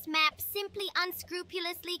of this map simply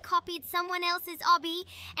unscrupulously copied someone else's obby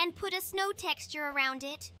and put a snow texture around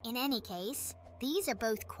it. In any case, these are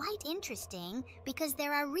both quite interesting because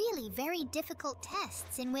there are really very difficult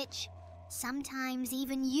tests in which sometimes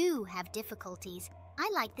even you have difficulties.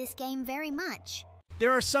 I like this game very much.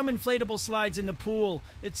 There are some inflatable slides in the pool.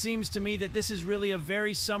 It seems to me that this is really a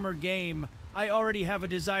very summer game. I already have a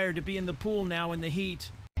desire to be in the pool now in the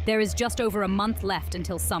heat. There is just over a month left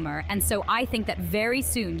until summer, and so I think that very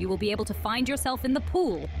soon you will be able to find yourself in the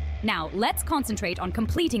pool. Now, let's concentrate on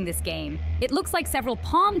completing this game. It looks like several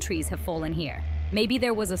palm trees have fallen here. Maybe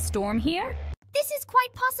there was a storm here? This is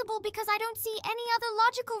quite possible because I don't see any other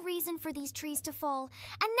logical reason for these trees to fall.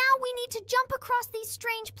 And now we need to jump across these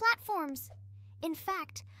strange platforms. In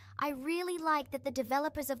fact, I really like that the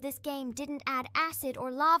developers of this game didn't add acid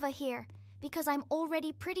or lava here, because I'm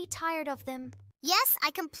already pretty tired of them. Yes, I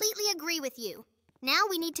completely agree with you. Now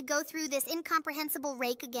we need to go through this incomprehensible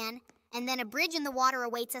rake again, and then a bridge in the water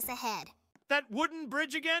awaits us ahead. That wooden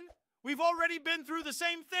bridge again? We've already been through the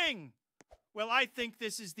same thing. Well, I think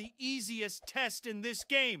this is the easiest test in this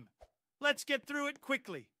game. Let's get through it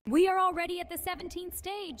quickly. We are already at the 17th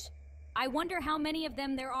stage. I wonder how many of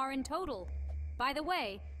them there are in total. By the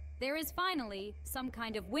way, there is finally some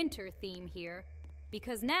kind of winter theme here,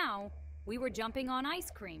 because now we were jumping on ice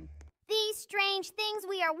cream. These strange things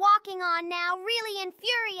we are walking on now really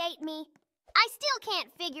infuriate me. I still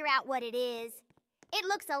can't figure out what it is. It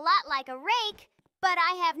looks a lot like a rake, but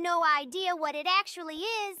I have no idea what it actually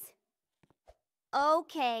is.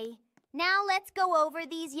 Okay, now let's go over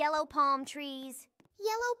these yellow palm trees.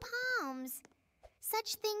 Yellow palms?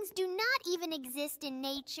 Such things do not even exist in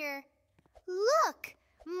nature. Look,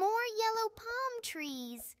 more yellow palm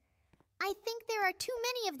trees. I think there are too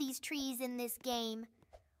many of these trees in this game.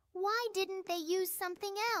 Why didn't they use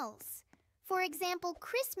something else? For example,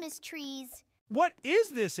 Christmas trees. What is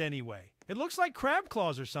this anyway? It looks like crab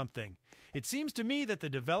claws or something. It seems to me that the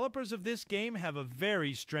developers of this game have a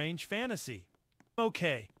very strange fantasy.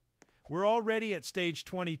 Okay, we're already at stage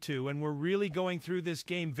 22 and we're really going through this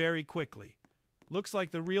game very quickly. Looks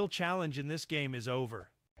like the real challenge in this game is over.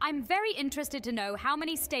 I'm very interested to know how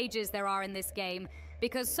many stages there are in this game.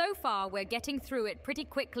 because so far we're getting through it pretty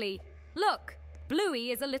quickly. Look,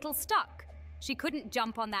 Bluey is a little stuck. She couldn't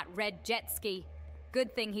jump on that red jet ski.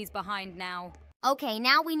 Good thing he's behind now. Okay,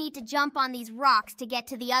 now we need to jump on these rocks to get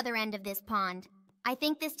to the other end of this pond. I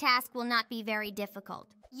think this task will not be very difficult.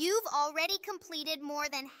 You've already completed more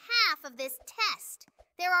than half of this test.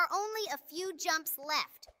 There are only a few jumps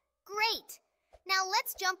left. Great! Now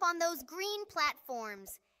let's jump on those green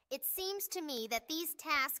platforms. It seems to me that these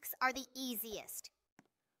tasks are the easiest.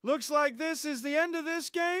 Looks like this is the end of this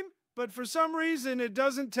game, but for some reason it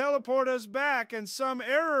doesn't teleport us back and some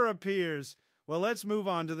error appears. Well, let's move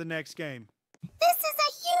on to the next game. This is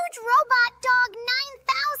a huge robot dog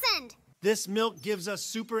 9000! This milk gives us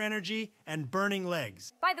super energy and burning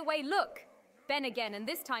legs. By the way, look, Ben again, and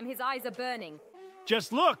this time his eyes are burning.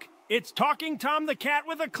 Just look, it's Talking Tom the cat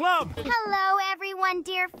with a club. Hello, everyone,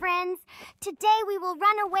 dear friends. Today we will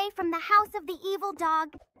run away from the house of the evil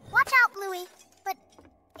dog. Watch out, Bluey. But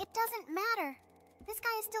it doesn't matter. This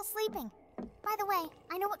guy is still sleeping. By the way,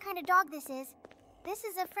 I know what kind of dog this is. This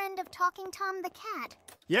is a friend of Talking Tom the cat.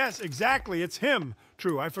 Yes, exactly, it's him.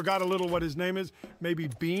 True, I forgot a little what his name is. Maybe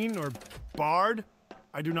Bean or Bard?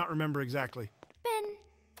 I do not remember exactly. Ben.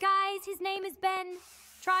 Guys, his name is Ben.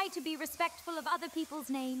 Try to be respectful of other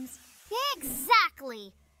people's names.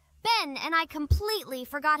 Exactly. Ben, and I completely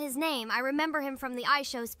forgot his name. I remember him from the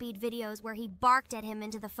iShowSpeed videos where he barked at him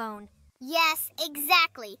into the phone. Yes,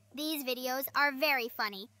 exactly. These videos are very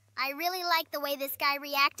funny. I really like the way this guy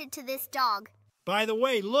reacted to this dog. By the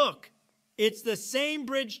way, look! It's the same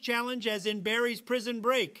bridge challenge as in Barry's Prison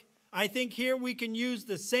Break. I think here we can use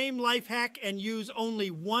the same life hack and use only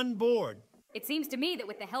one board. It seems to me that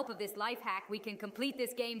with the help of this life hack, we can complete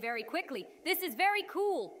this game very quickly. This is very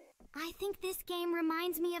cool. I think this game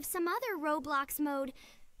reminds me of some other Roblox mode,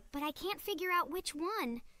 but I can't figure out which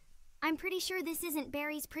one. I'm pretty sure this isn't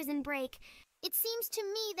Barry's Prison Break. It seems to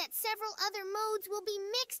me that several other modes will be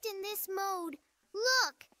mixed in this mode.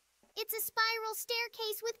 Look! It's a spiral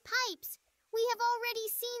staircase with pipes. We have already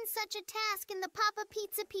seen such a task in the Papa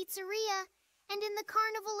Pizza Pizzeria and in the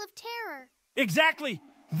Carnival of Terror. Exactly.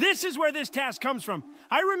 This is where this task comes from.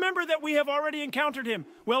 I remember that we have already encountered him.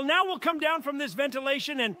 Well, now we'll come down from this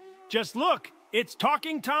ventilation and just look. It's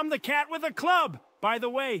Talking Tom the cat with a club. By the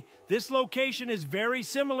way, this location is very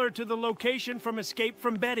similar to the location from Escape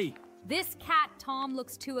from Betty. This cat, Tom,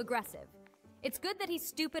 looks too aggressive. It's good that he's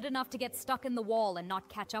stupid enough to get stuck in the wall and not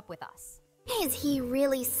catch up with us. Is he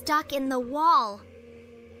really stuck in the wall?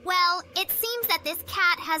 Well, it seems that this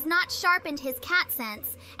cat has not sharpened his cat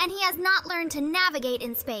sense, and he has not learned to navigate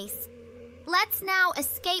in space. Let's now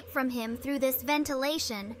escape from him through this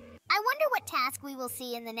ventilation. I wonder what task we will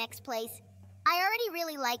see in the next place. I already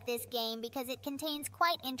really like this game because it contains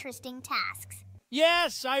quite interesting tasks.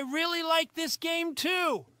 Yes, I really like this game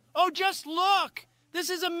too. Oh, just look! This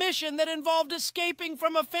is a mission that involved escaping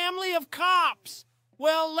from a family of cops.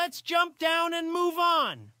 Well, let's jump down and move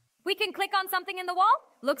on. We can click on something in the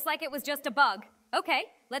wall? Looks like it was just a bug. Okay,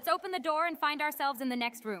 let's open the door and find ourselves in the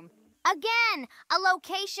next room. Again, a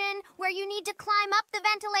location where you need to climb up the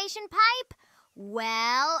ventilation pipe?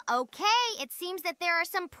 Well, okay, it seems that there are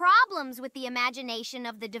some problems with the imagination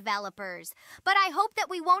of the developers. But I hope that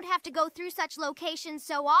we won't have to go through such locations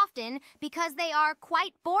so often because they are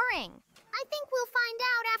quite boring. I think we'll find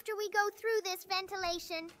out after we go through this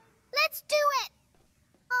ventilation. Let's do it!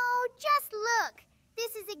 Oh, just look!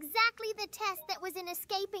 This is exactly the test that was in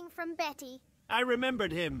Escaping from Betty. I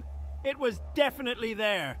remembered him. It was definitely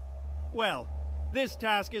there. Well, this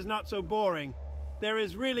task is not so boring. There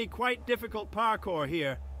is really quite difficult parkour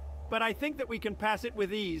here, but I think that we can pass it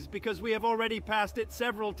with ease because we have already passed it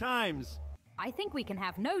several times. I think we can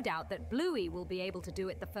have no doubt that Bluey will be able to do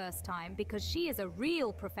it the first time because she is a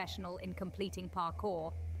real professional in completing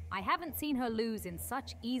parkour. I haven't seen her lose in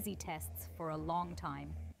such easy tests for a long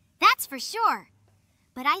time. That's for sure.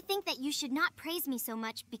 But I think that you should not praise me so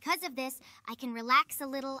much. Because of this, I can relax a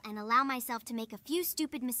little and allow myself to make a few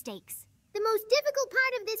stupid mistakes. The most difficult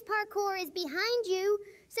part of this parkour is behind you,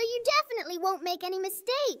 so you definitely won't make any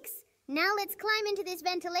mistakes. Now let's climb into this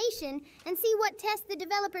ventilation and see what test the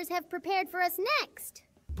developers have prepared for us next.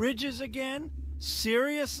 Bridges again?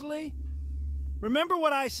 Seriously? Remember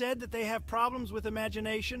what I said, that they have problems with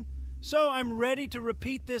imagination? So I'm ready to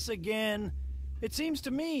repeat this again. It seems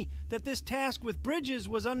to me that this task with bridges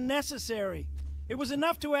was unnecessary. It was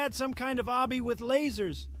enough to add some kind of obby with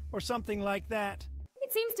lasers, or something like that.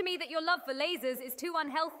 It seems to me that your love for lasers is too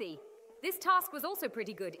unhealthy. This task was also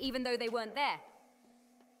pretty good, even though they weren't there.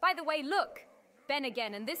 By the way, look! Ben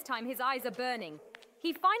again, and this time his eyes are burning.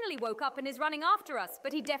 He finally woke up and is running after us,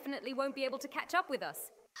 but he definitely won't be able to catch up with us.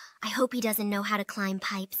 I hope he doesn't know how to climb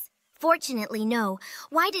pipes. Fortunately, no.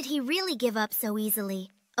 Why did he really give up so easily?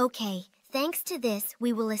 Okay, thanks to this,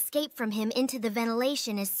 we will escape from him into the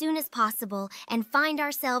ventilation as soon as possible and find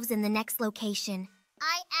ourselves in the next location.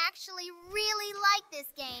 I actually really like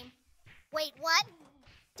this game. Wait, what?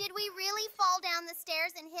 Did we really fall down the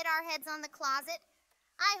stairs and hit our heads on the closet?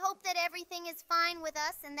 I hope that everything is fine with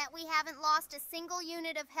us and that we haven't lost a single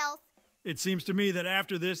unit of health. It seems to me that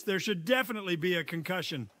after this, there should definitely be a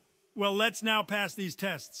concussion. Well, let's now pass these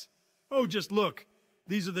tests. Oh, just look.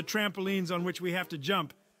 These are the trampolines on which we have to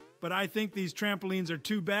jump. But I think these trampolines are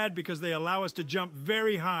too bad because they allow us to jump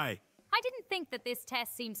very high. I didn't think that this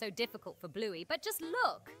test seemed so difficult for Bluey, but just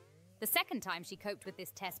look. The second time she coped with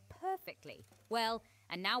this test perfectly. Well,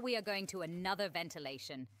 and now we are going to another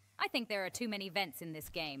ventilation. I think there are too many vents in this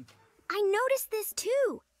game. I noticed this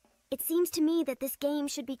too. It seems to me that this game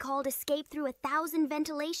should be called Escape Through 1,000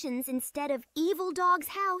 Ventilations instead of Evil Dog's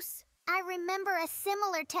House. I remember a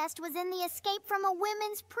similar test was in the Escape from a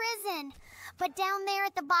Women's Prison. But down there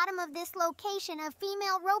at the bottom of this location, a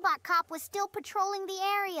female robot cop was still patrolling the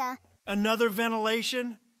area. Another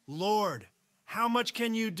ventilation? Lord, how much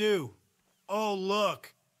can you do? Oh,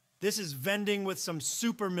 look. This is vending with some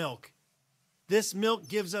super milk. This milk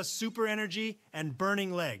gives us super energy and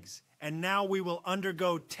burning legs. And now we will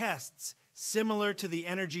undergo tests similar to the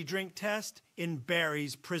energy drink test in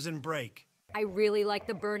Barry's Prison Break. I really like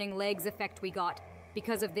the burning legs effect we got.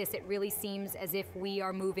 Because of this, it really seems as if we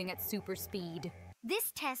are moving at super speed.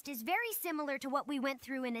 This test is very similar to what we went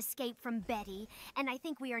through in Escape from Betty, and I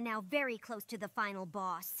think we are now very close to the final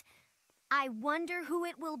boss. I wonder who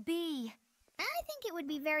it will be. I think it would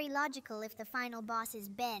be very logical if the final boss is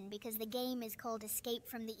Ben, because the game is called Escape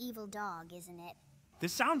from the Evil Dog, isn't it?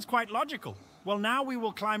 This sounds quite logical. Well, now we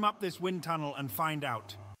will climb up this wind tunnel and find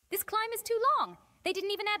out. This climb is too long. They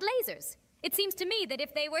didn't even add lasers. It seems to me that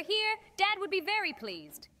if they were here, Dad would be very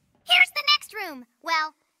pleased. Here's the next room.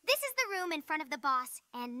 Well, this is the room in front of the boss,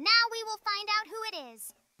 and now we will find out who it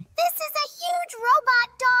is. This is a huge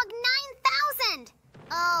robot dog 9000!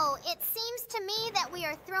 Oh, it seems to me that we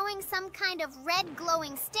are throwing some kind of red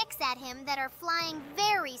glowing sticks at him that are flying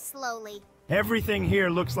very slowly. Everything here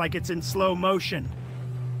looks like it's in slow motion.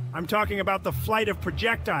 I'm talking about the flight of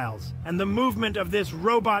projectiles and the movement of this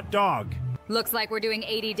robot dog. Looks like we're doing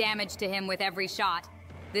 80 damage to him with every shot.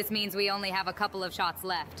 This means we only have a couple of shots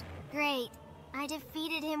left. Great. I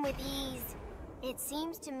defeated him with ease. It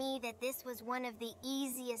seems to me that this was one of the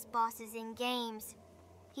easiest bosses in games.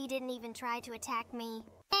 He didn't even try to attack me.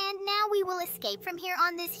 And now we will escape from here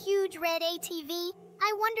on this huge red ATV.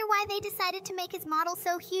 I wonder why they decided to make his model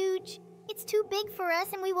so huge. It's too big for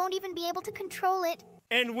us and we won't even be able to control it.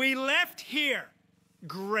 And we left here.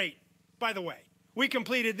 Great. By the way, we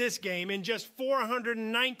completed this game in just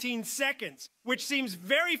 419 seconds, which seems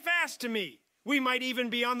very fast to me. We might even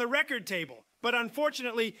be on the record table, but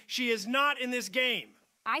unfortunately, she is not in this game.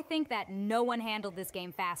 I think that no one handled this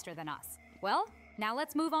game faster than us. Well, now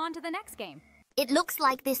let's move on to the next game. It looks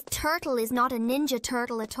like this turtle is not a ninja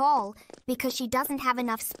turtle at all, because she doesn't have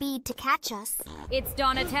enough speed to catch us. It's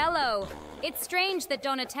Donatello. It's strange that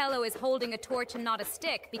Donatello is holding a torch and not a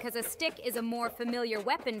stick, because a stick is a more familiar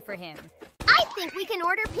weapon for him. I think we can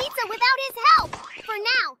order pizza without his help. For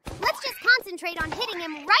now, let's just concentrate on hitting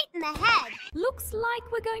him right in the head. Looks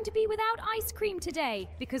like we're going to be without ice cream today,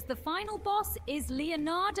 because the final boss is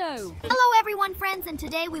Leonardo. Hello everyone, friends, and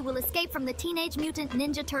today we will escape from the Teenage Mutant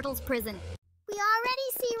Ninja Turtles prison. We already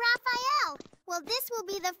see Raphael. Well, this will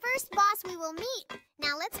be the first boss we will meet.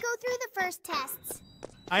 Now let's go through the first tests.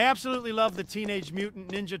 I absolutely loved the Teenage Mutant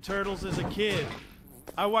Ninja Turtles as a kid.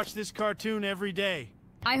 I watched this cartoon every day.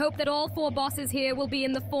 I hope that all 4 bosses here will be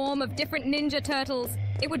in the form of different Ninja Turtles.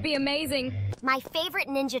 It would be amazing. My favorite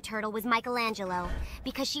Ninja Turtle was Michelangelo,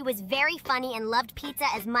 because she was very funny and loved pizza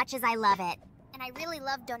as much as I love it. And I really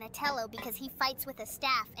love Donatello because he fights with a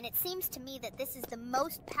staff, and it seems to me that this is the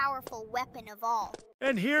most powerful weapon of all.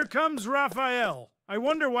 And here comes Raphael. I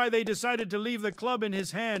wonder why they decided to leave the club in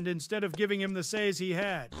his hand instead of giving him the says he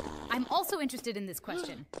had. I'm also interested in this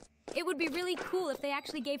question. It would be really cool if they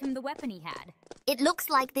actually gave him the weapon he had. It looks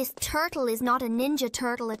like this turtle is not a ninja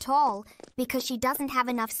turtle at all, because she doesn't have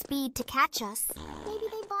enough speed to catch us. Maybe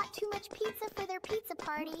they bought too much pizza for their pizza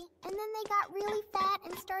party, and then they got really fat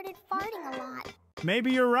and started farting a lot.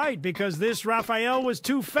 Maybe you're right, because this Raphael was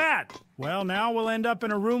too fat. Well, now we'll end up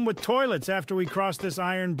in a room with toilets after we cross this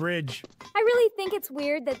iron bridge. I really think it's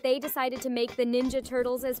weird that they decided to make the Ninja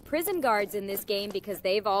Turtles as prison guards in this game because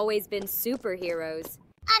they've always been superheroes.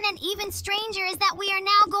 And an even stranger is that we are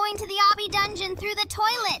now going to the Obby dungeon through the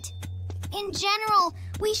toilet. In general,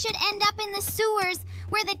 we should end up in the sewers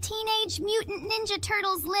where the Teenage Mutant Ninja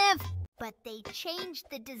Turtles live. But they changed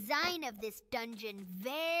the design of this dungeon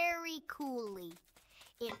very coolly.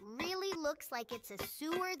 It really looks like it's a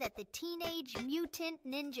sewer that the Teenage Mutant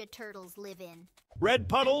Ninja Turtles live in. Red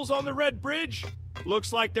puddles on the red bridge?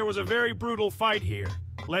 Looks like there was a very brutal fight here.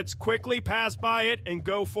 Let's quickly pass by it and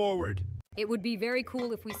go forward. It would be very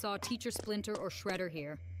cool if we saw Teacher Splinter or Shredder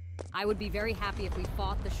here. I would be very happy if we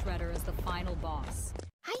fought the Shredder as the final boss.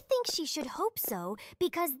 I think she should hope so,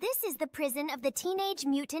 because this is the prison of the Teenage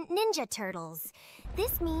Mutant Ninja Turtles.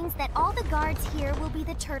 This means that all the guards here will be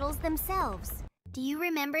the turtles themselves. Do you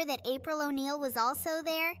remember that April O'Neil was also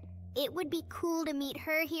there? It would be cool to meet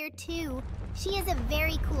her here too. She is a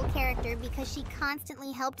very cool character because she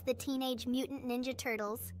constantly helped the Teenage Mutant Ninja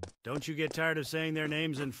Turtles. Don't you get tired of saying their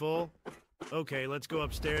names in full? Okay, let's go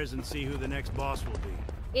upstairs and see who the next boss will be.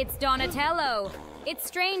 It's Donatello! It's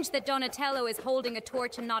strange that Donatello is holding a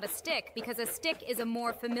torch and not a stick, because a stick is a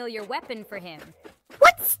more familiar weapon for him.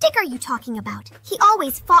 What stick are you talking about? He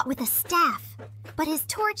always fought with a staff. But his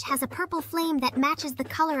torch has a purple flame that matches the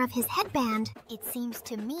color of his headband. It seems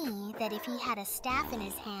to me that if he had a staff in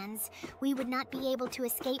his hands, we would not be able to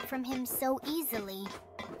escape from him so easily.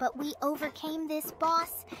 But we overcame this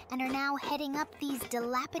boss and are now heading up these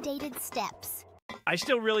dilapidated steps. I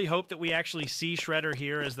still really hope that we actually see Shredder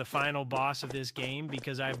here as the final boss of this game,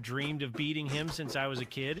 because I've dreamed of beating him since I was a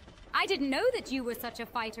kid. I didn't know that you were such a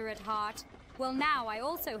fighter at heart. Well, now I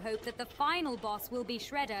also hope that the final boss will be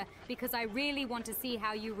Shredder, because I really want to see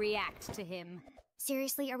how you react to him.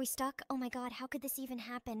 Seriously, are we stuck? Oh my god, how could this even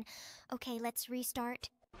happen? Okay, let's restart.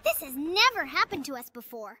 This has never happened to us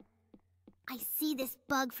before. I see this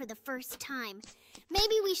bug for the first time.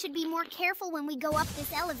 Maybe we should be more careful when we go up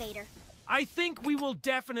this elevator. I think we will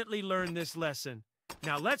definitely learn this lesson.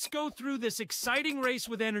 Now let's go through this exciting race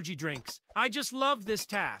with energy drinks. I just love this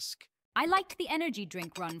task. I liked the energy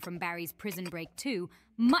drink run from Barry's Prison Break 2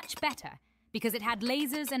 much better, because it had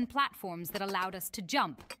lasers and platforms that allowed us to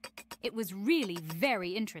jump. It was really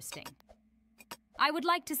very interesting. I would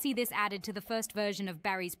like to see this added to the first version of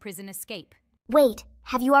Barry's Prison Escape. Wait,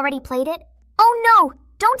 have you already played it? Oh no!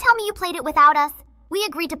 Don't tell me you played it without us. We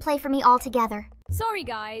agreed to play for me all together. Sorry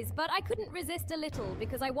guys, but I couldn't resist a little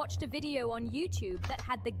because I watched a video on YouTube that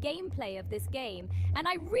had the gameplay of this game, and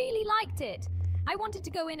I really liked it. I wanted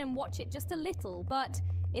to go in and watch it just a little, but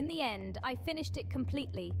in the end, I finished it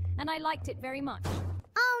completely, and I liked it very much.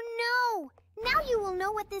 Oh no! Now you will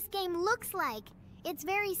know what this game looks like. It's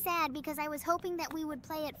very sad because I was hoping that we would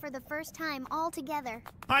play it for the first time all together.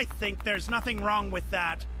 I think there's nothing wrong with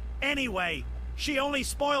that. Anyway, she only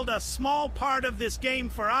spoiled a small part of this game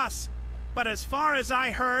for us. But as far as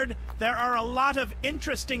I heard, there are a lot of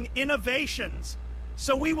interesting innovations.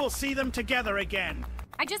 So we will see them together again.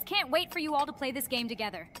 I just can't wait for you all to play this game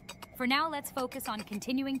together. For now, let's focus on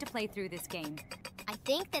continuing to play through this game. I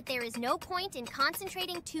think that there is no point in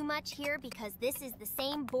concentrating too much here because this is the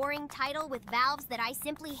same boring title with valves that I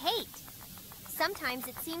simply hate. Sometimes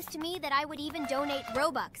it seems to me that I would even donate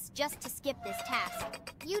Robux just to skip this task.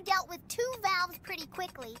 You dealt with 2 valves pretty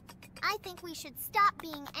quickly. I think we should stop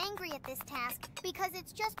being angry at this task because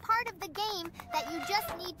it's just part of the game that you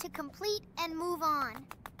just need to complete and move on.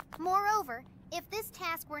 Moreover, if this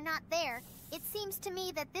task were not there, it seems to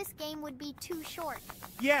me that this game would be too short.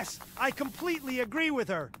 Yes, I completely agree with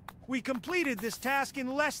her. We completed this task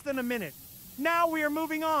in less than a minute. Now we are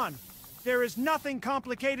moving on. There is nothing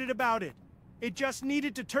complicated about it. It just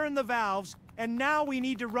needed to turn the valves, and now we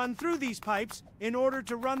need to run through these pipes in order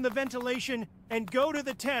to run the ventilation and go to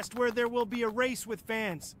the test where there will be a race with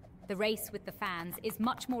fans. The race with the fans is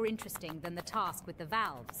much more interesting than the task with the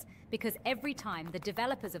valves, because every time the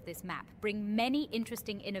developers of this map bring many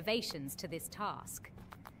interesting innovations to this task.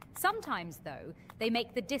 Sometimes, though, they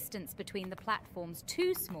make the distance between the platforms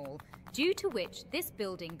too small, due to which this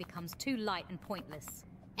building becomes too light and pointless.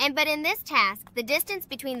 But in this task, the distance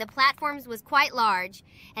between the platforms was quite large,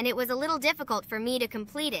 and it was a little difficult for me to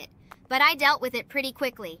complete it. But I dealt with it pretty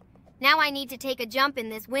quickly. Now I need to take a jump in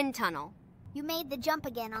this wind tunnel. You made the jump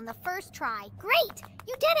again on the first try. Great!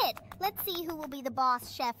 You did it! Let's see who will be the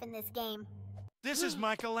boss chef in this game. This is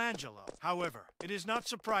Michelangelo. However, it is not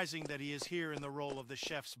surprising that he is here in the role of the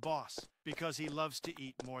chef's boss, because he loves to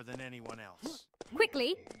eat more than anyone else.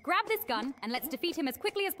 Quickly, grab this gun and let's defeat him as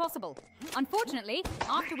quickly as possible. Unfortunately,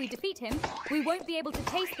 after we defeat him, we won't be able to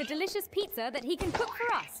taste the delicious pizza that he can cook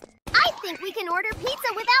for us. I think we can order pizza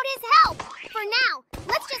without his help! For now,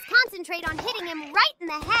 let's just concentrate on hitting him right in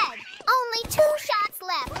the head. Only 2 shots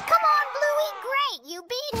left. Come on, Bluey! Great, you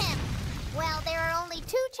beat him! Well, there are only 2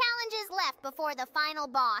 challenges left before the final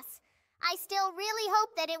boss. I still really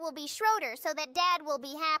hope that it will be Schroeder so that Dad will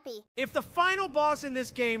be happy. If the final boss in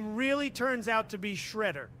this game really turns out to be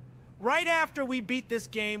Shredder, Right after we beat this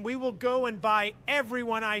game, we will go and buy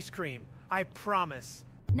everyone ice cream. I promise.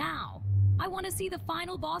 Now, I want to see the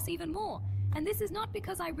final boss even more. And this is not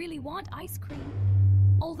because I really want ice cream.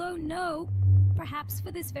 Although no, perhaps for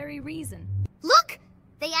this very reason. Look!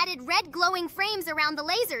 They added red glowing frames around the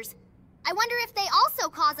lasers. I wonder if they also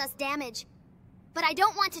cause us damage. But I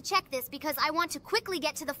don't want to check this because I want to quickly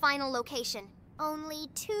get to the final location. Only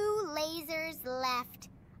 2 lasers left.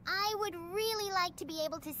 I would really like to be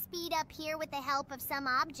able to speed up here with the help of some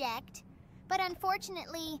object. But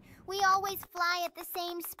unfortunately, we always fly at the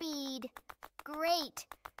same speed. Great.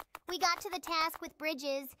 We got to the task with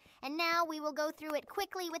bridges, and now we will go through it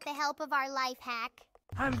quickly with the help of our life hack.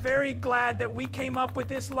 I'm very glad that we came up with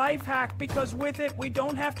this life hack because with it, we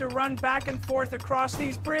don't have to run back and forth across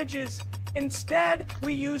these bridges. Instead,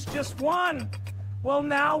 we use just one. Well,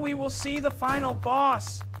 now we will see the final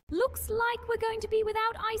boss. Looks like we're going to be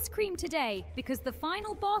without ice cream today because the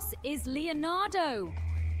final boss is Leonardo.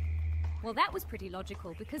 Well, that was pretty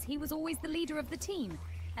logical because he was always the leader of the team.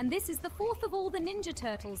 And this is the 4th of all the Ninja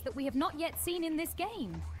Turtles that we have not yet seen in this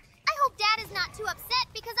game. I hope Dad is not too upset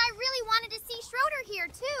because I really wanted to see Schroeder here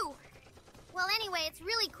too. Well, anyway, it's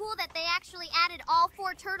really cool that they actually added all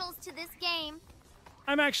 4 turtles to this game.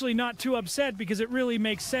 I'm actually not too upset because it really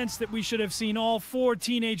makes sense that we should have seen all 4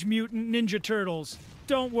 Teenage Mutant Ninja Turtles.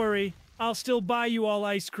 Don't worry, I'll still buy you all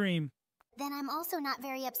ice cream. Then I'm also not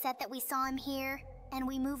very upset that we saw him here, and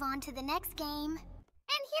we move on to the next game.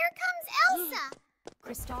 And here comes Elsa!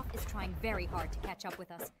 Kristoff is trying very hard to catch up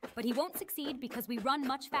with us, but he won't succeed because we run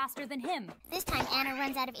much faster than him. This time Anna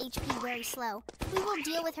runs out of HP very slow. We will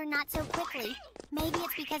deal with her not so quickly. Maybe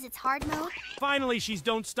it's because it's hard mode? Finally, she's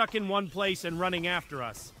don't stuck in one place and running after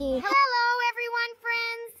us. Hello, everyone,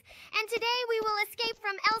 friends! And today we will escape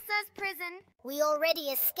from Elsa's prison. We already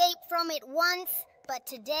escaped from it once, but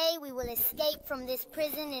today we will escape from this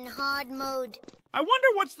prison in hard mode. I wonder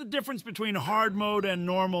what's the difference between hard mode and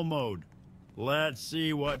normal mode. Let's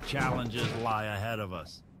see what challenges lie ahead of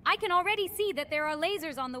us. I can already see that there are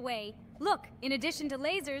lasers on the way. Look, in addition to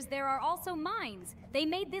lasers, there are also mines. They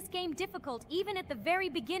made this game difficult even at the very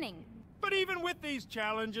beginning. But even with these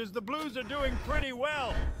challenges, the Blues are doing pretty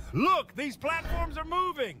well. Look, these platforms are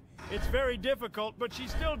moving. It's very difficult, but she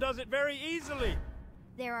still does it very easily.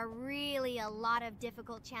 There are really a lot of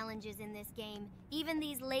difficult challenges in this game. Even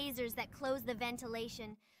these lasers that close the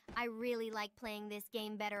ventilation. I really like playing this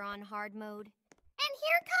game better on hard mode. And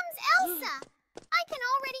here comes Elsa! I can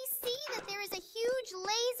already see that there is a huge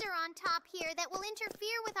laser on top here that will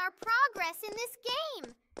interfere with our progress in this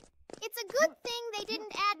game. It's a good thing they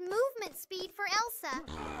didn't add movement speed for Elsa.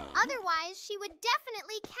 Otherwise, she would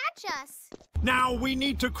definitely catch us. Now we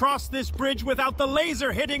need to cross this bridge without the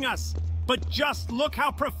laser hitting us. But just look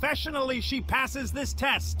how professionally she passes this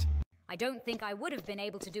test. I don't think I would have been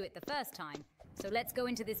able to do it the first time. So let's go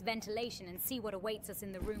into this ventilation and see what awaits us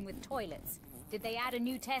in the room with toilets. Did they add a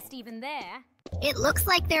new test even there? It looks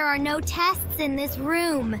like there are no tests in this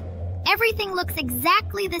room. Everything looks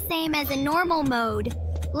exactly the same as in normal mode.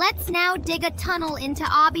 Let's now dig a tunnel into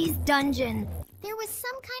Obby's dungeon. There was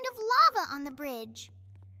some kind of lava on the bridge.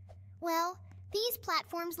 Well, these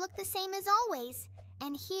platforms look the same as always.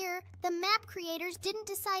 And here, the map creators didn't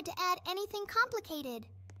decide to add anything complicated.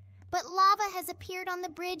 But lava has appeared on the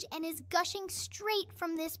bridge and is gushing straight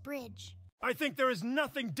from this bridge. I think there is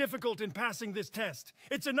nothing difficult in passing this test.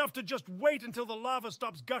 It's enough to just wait until the lava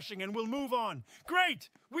stops gushing and we'll move on. Great!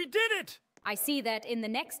 We did it! I see that in the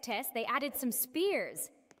next test they added some spears.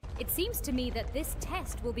 It seems to me that this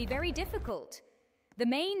test will be very difficult. The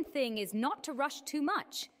main thing is not to rush too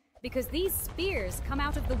much, because these spears come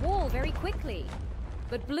out of the wall very quickly.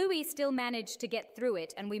 But Bluey still managed to get through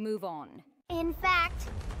it and we move on. In fact,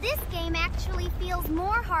 this game actually feels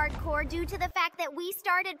more hardcore due to the fact that we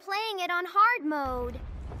started playing it on hard mode.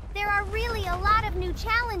 There are really a lot of new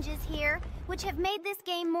challenges here, which have made this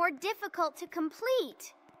game more difficult to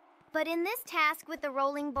complete. But in this task with the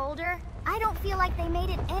rolling boulder, I don't feel like they made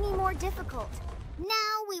it any more difficult.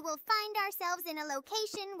 Now we will find ourselves in a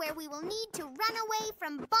location where we will need to run away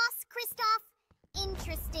from Boss Kristoff.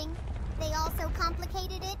 Interesting. They also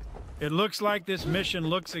complicated it. It looks like this mission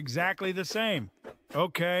looks exactly the same.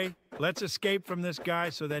 Okay, let's escape from this guy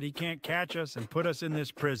so that he can't catch us and put us in this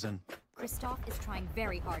prison. Kristoff is trying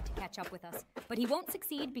very hard to catch up with us, but he won't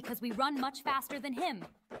succeed because we run much faster than him.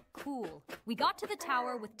 Cool. We got to the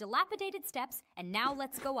tower with dilapidated steps, and now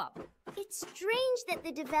let's go up. It's strange that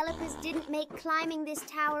the developers didn't make climbing this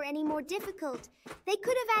tower any more difficult. They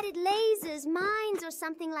could have added lasers, mines, or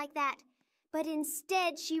something like that. But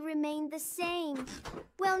instead, she remained the same.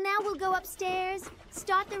 Well, now we'll go upstairs,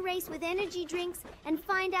 start the race with energy drinks, and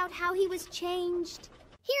find out how he was changed.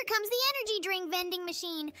 Here comes the energy drink vending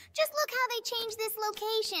machine. Just look how they changed this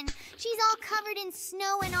location. She's all covered in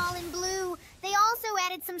snow and all in blue. They also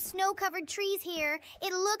added some snow-covered trees here.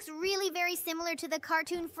 It looks really very similar to the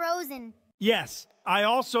cartoon Frozen. Yes, I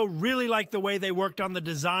also really like the way they worked on the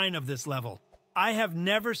design of this level. I have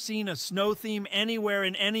never seen a snow theme anywhere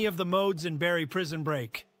in any of the modes in Barry Prison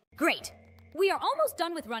Break. Great. We are almost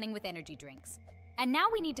done with running with energy drinks. And now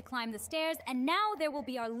we need to climb the stairs, and now there will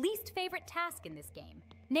be our least favorite task in this game,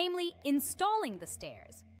 namely installing the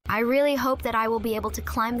stairs. I really hope that I will be able to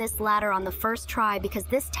climb this ladder on the first try because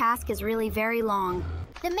this task is really very long.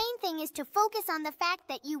 The main thing is to focus on the fact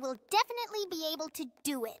that you will definitely be able to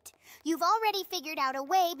do it. You've already figured out a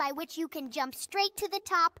way by which you can jump straight to the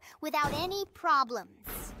top without any problems.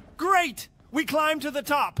 Great! We climbed to the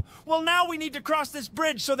top. Well, now we need to cross this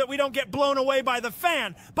bridge so that we don't get blown away by the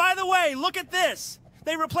fan. By the way, look at this!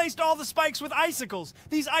 They replaced all the spikes with icicles.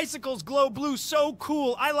 These icicles glow blue so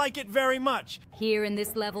cool. I like it very much. Here in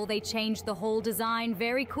this level, they changed the whole design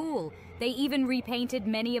very cool. They even repainted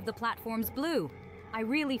many of the platforms blue. I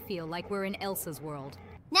really feel like we're in Elsa's world.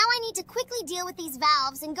 Now I need to quickly deal with these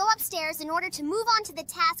valves and go upstairs in order to move on to the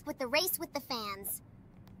task with the race with the fans.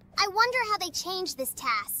 I wonder how they changed this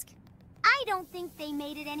task. I don't think they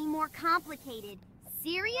made it any more complicated.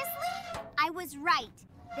 Seriously? I was right.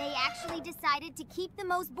 They actually decided to keep the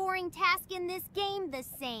most boring task in this game the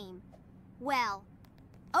same. Well,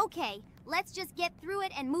 okay, let's just get through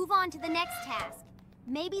it and move on to the next task.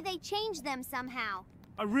 Maybe they changed them somehow.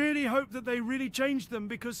 I really hope that they really changed them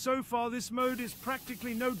because so far this mode is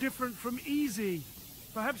practically no different from easy.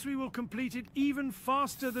 Perhaps we will complete it even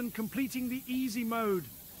faster than completing the easy mode.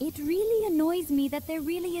 It really annoys me that there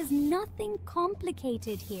really is nothing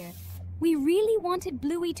complicated here. We really wanted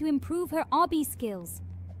Bluey to improve her obby skills.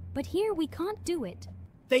 But here we can't do it.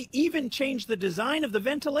 They even changed the design of the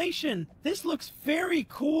ventilation. This looks very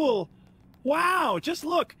cool. Wow, just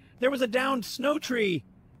look. There was a downed snow tree.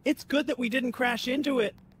 It's good that we didn't crash into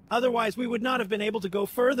it. Otherwise, we would not have been able to go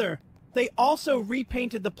further. They also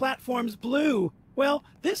repainted the platforms blue. Well,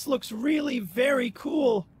 this looks really very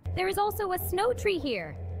cool. There is also a snow tree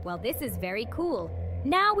here. Well, this is very cool.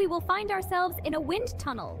 Now we will find ourselves in a wind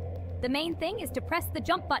tunnel. The main thing is to press the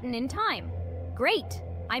jump button in time. Great!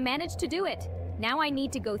 I managed to do it. Now I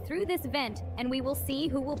need to go through this vent, and we will see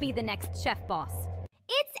who will be the next chef boss.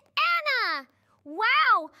 It's Anna!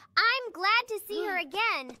 Wow! I'm glad to see her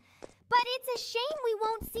again. But it's a shame we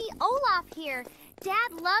won't see Olaf here.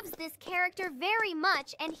 Dad loves this character very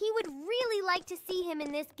much, and he would really like to see him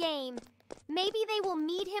in this game. Maybe they will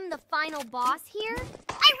meet him the final boss here?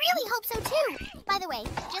 I really hope so too! By the way,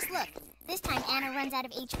 just look. This time Anna runs out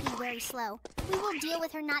of HP very slow. We will deal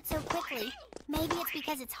with her not so quickly. Maybe it's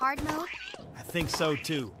because it's hard mode? I think so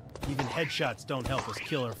too. Even headshots don't help us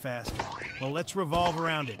kill her faster. Well, let's revolve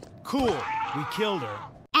around it. Cool! We killed her.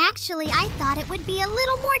 Actually, I thought it would be a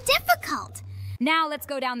little more difficult. Now let's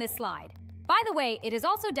go down this slide. By the way, it is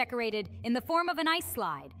also decorated in the form of an ice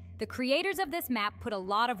slide. The creators of this map put a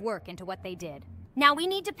lot of work into what they did. Now we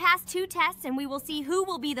need to pass 2 tests and we will see who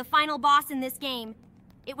will be the final boss in this game.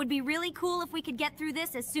 It would be really cool if we could get through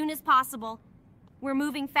this as soon as possible. We're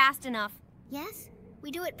moving fast enough. Yes,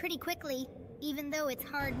 we do it pretty quickly, even though it's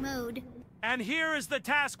hard mode. And here is the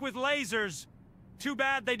task with lasers. Too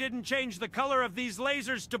bad they didn't change the color of these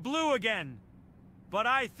lasers to blue again. But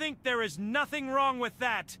I think there is nothing wrong with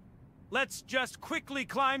that. Let's just quickly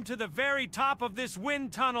climb to the very top of this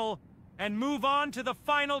wind tunnel and move on to the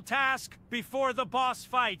final task before the boss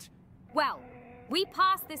fight. Well, we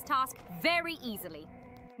passed this task very easily.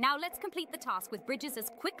 Now let's complete the task with bridges as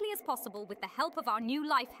quickly as possible with the help of our new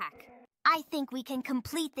life hack. I think we can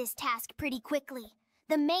complete this task pretty quickly.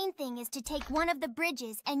 The main thing is to take one of the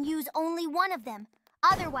bridges and use only one of them.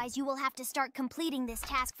 Otherwise, you will have to start completing this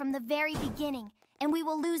task from the very beginning, and we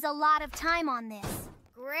will lose a lot of time on this.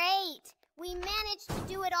 Great! We managed to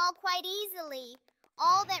do it all quite easily.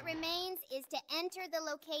 All that remains is to enter the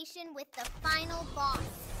location with the final boss.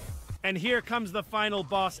 And here comes the final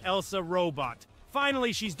boss, Elsa Robot.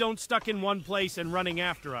 Finally, she's don't stuck in one place and running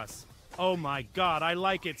after us. Oh my god, I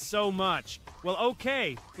like it so much. Well,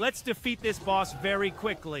 okay, let's defeat this boss very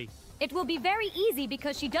quickly. It will be very easy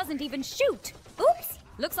because she doesn't even shoot. Oops!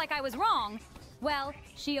 Looks like I was wrong. Well,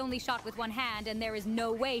 she only shot with one hand, and there is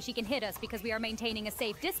no way she can hit us because we are maintaining a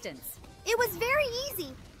safe distance. It was very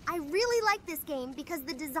easy. I really like this game because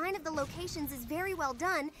the design of the locations is very well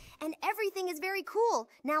done and everything is very cool.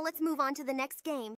 Now let's move on to the next game.